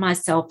consider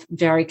myself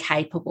very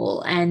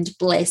capable and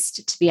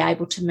blessed to be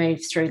able to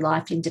move through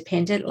life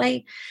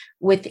independently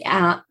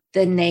without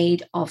the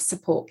need of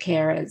support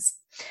carers.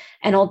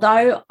 And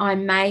although I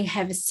may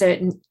have a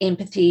certain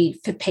empathy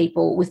for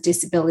people with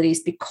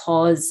disabilities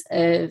because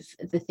of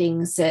the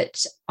things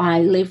that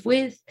I live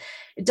with,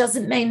 it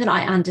doesn't mean that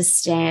I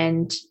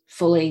understand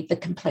fully the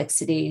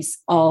complexities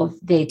of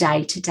their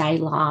day-to-day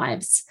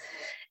lives.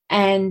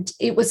 And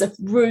it was a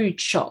rude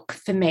shock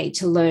for me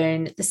to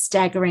learn the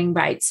staggering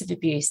rates of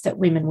abuse that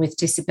women with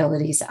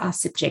disabilities are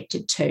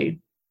subjected to.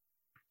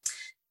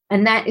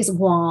 And that is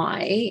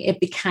why it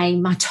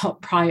became my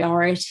top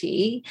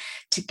priority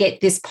to get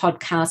this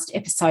podcast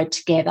episode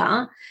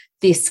together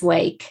this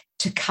week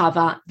to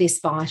cover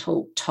this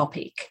vital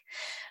topic.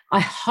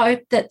 I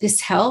hope that this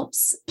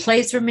helps.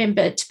 Please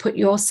remember to put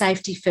your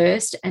safety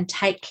first and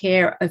take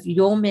care of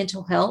your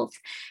mental health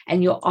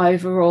and your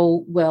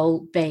overall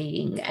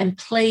well-being. And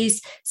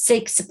please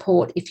seek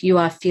support if you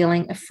are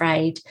feeling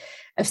afraid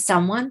of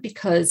someone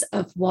because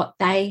of what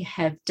they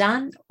have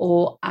done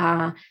or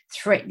are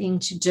threatening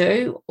to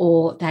do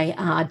or they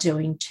are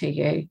doing to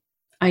you.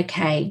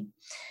 Okay,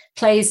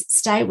 please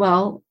stay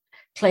well.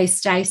 Please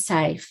stay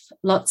safe.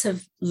 Lots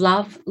of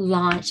love,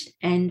 light,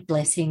 and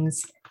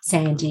blessings.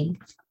 Sandy.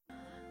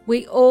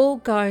 We all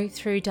go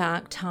through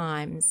dark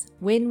times.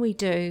 When we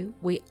do,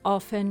 we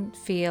often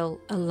feel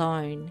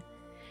alone.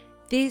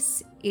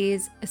 This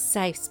is a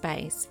safe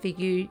space for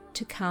you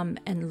to come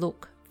and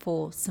look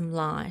for some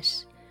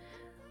light.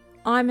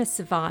 I'm a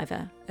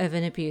survivor of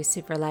an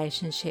abusive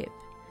relationship,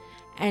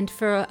 and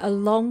for a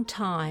long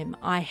time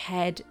I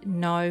had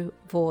no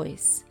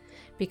voice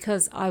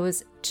because I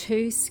was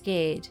too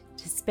scared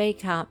to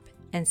speak up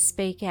and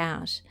speak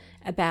out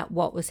about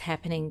what was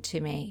happening to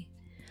me.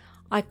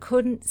 I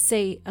couldn't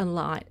see a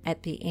light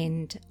at the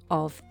end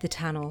of the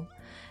tunnel,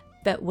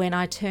 but when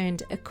I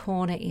turned a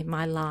corner in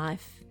my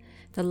life,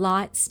 the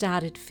light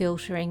started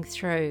filtering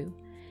through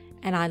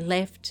and I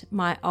left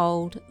my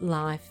old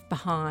life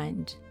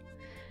behind.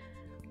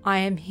 I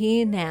am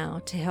here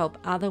now to help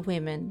other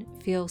women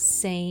feel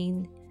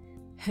seen,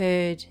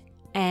 heard,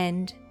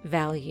 and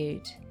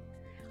valued.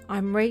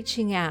 I'm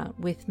reaching out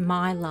with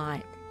my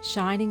light,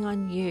 shining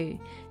on you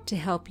to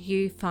help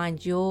you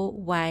find your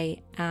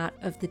way out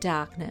of the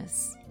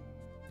darkness.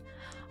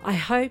 I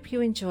hope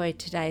you enjoyed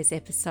today's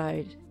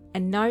episode. A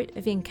note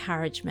of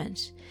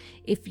encouragement: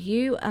 if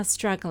you are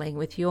struggling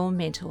with your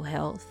mental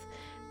health,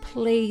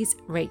 please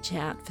reach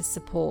out for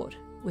support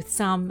with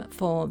some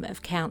form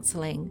of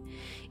counselling.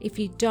 If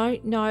you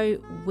don't know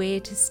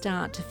where to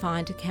start to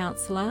find a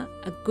counsellor,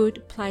 a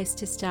good place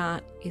to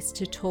start is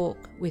to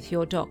talk with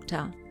your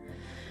doctor.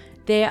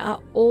 There are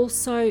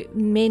also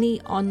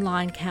many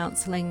online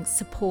counselling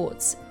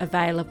supports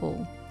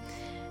available.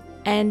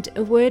 And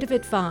a word of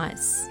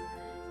advice: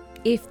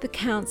 if the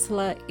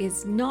counsellor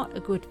is not a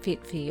good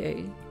fit for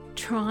you,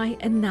 try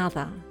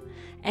another.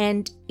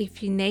 And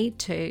if you need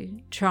to,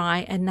 try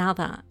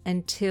another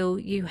until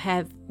you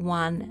have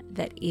one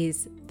that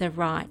is the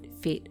right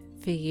fit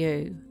for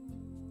you.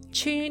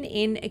 Tune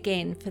in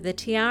again for the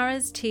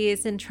Tiaras,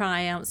 Tears and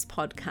Triumphs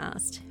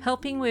podcast,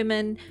 helping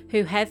women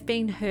who have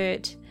been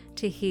hurt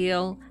to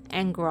heal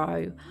and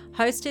grow,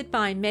 hosted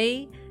by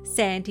me,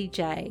 Sandy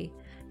J.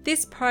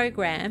 This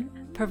program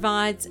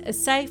provides a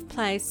safe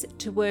place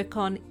to work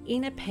on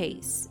inner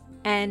peace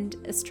and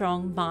a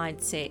strong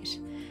mindset,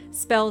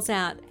 spells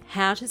out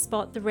how to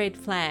spot the red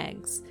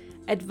flags,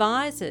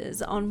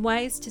 advises on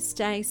ways to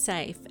stay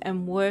safe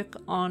and work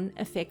on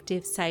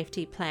effective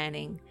safety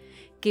planning,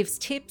 gives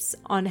tips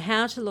on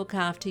how to look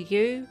after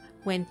you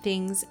when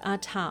things are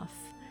tough,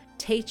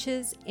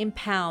 teaches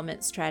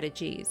empowerment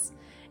strategies,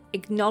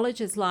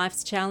 acknowledges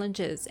life's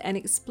challenges and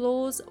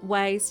explores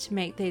ways to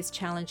meet these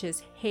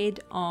challenges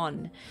head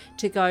on,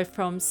 to go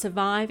from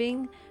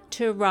surviving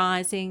to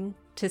rising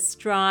to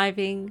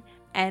striving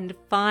and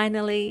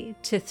finally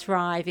to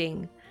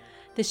thriving.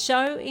 The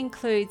show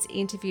includes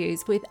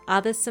interviews with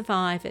other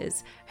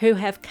survivors who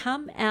have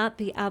come out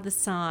the other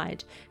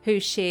side, who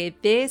share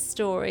their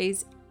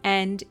stories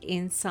and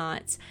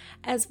insights,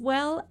 as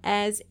well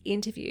as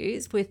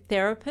interviews with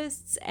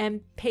therapists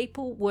and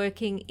people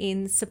working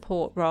in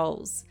support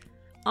roles.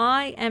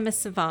 I am a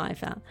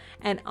survivor,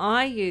 and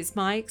I use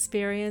my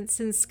experience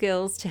and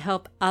skills to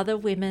help other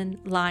women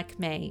like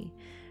me.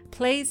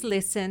 Please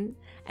listen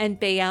and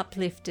be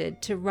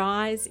uplifted to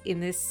rise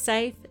in this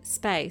safe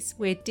space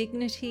where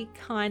dignity,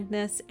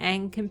 kindness,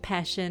 and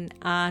compassion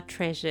are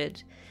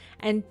treasured.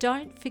 And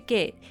don't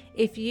forget,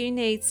 if you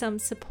need some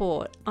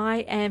support,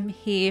 I am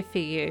here for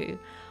you.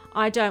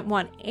 I don't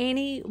want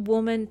any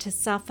woman to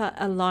suffer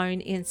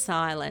alone in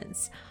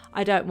silence.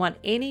 I don't want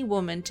any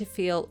woman to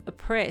feel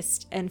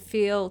oppressed and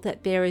feel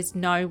that there is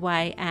no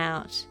way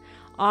out.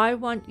 I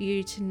want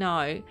you to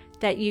know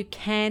that you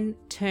can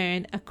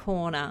turn a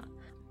corner.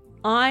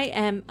 I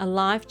am a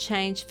life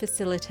change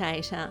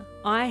facilitator.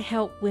 I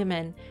help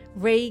women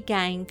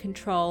regain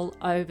control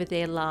over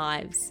their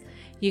lives.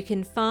 You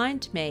can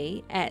find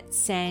me at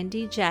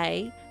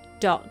sandyj.com.au.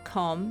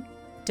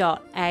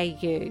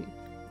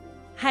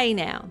 Hey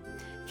now,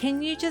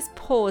 can you just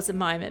pause a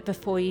moment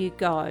before you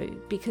go?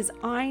 Because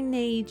I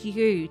need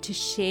you to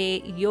share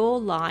your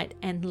light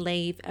and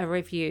leave a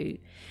review.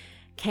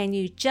 Can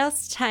you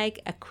just take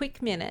a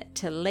quick minute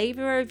to leave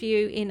a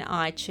review in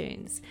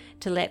iTunes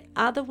to let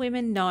other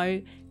women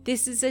know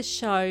this is a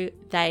show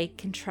they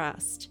can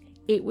trust?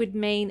 It would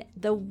mean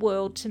the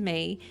world to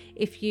me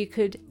if you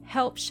could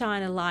help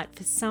shine a light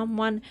for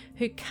someone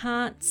who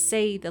can't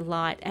see the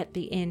light at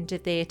the end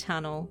of their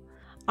tunnel.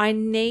 I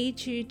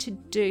need you to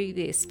do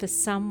this for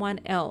someone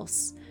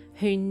else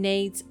who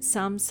needs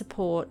some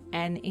support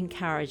and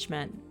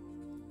encouragement.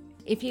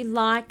 If you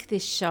like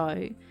this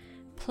show,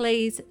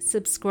 please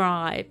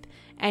subscribe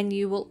and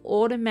you will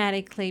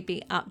automatically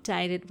be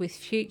updated with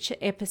future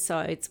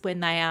episodes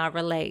when they are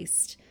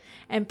released.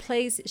 And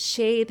please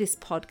share this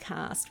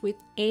podcast with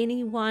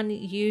anyone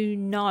you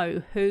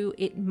know who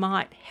it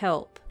might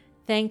help.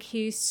 Thank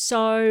you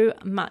so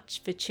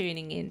much for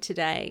tuning in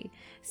today.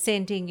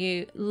 Sending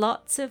you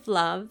lots of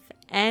love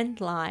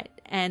and light,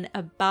 and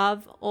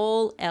above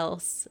all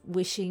else,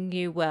 wishing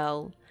you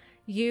well.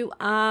 You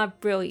are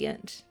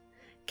brilliant.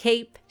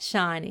 Keep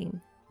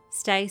shining.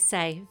 Stay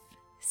safe,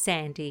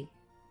 Sandy.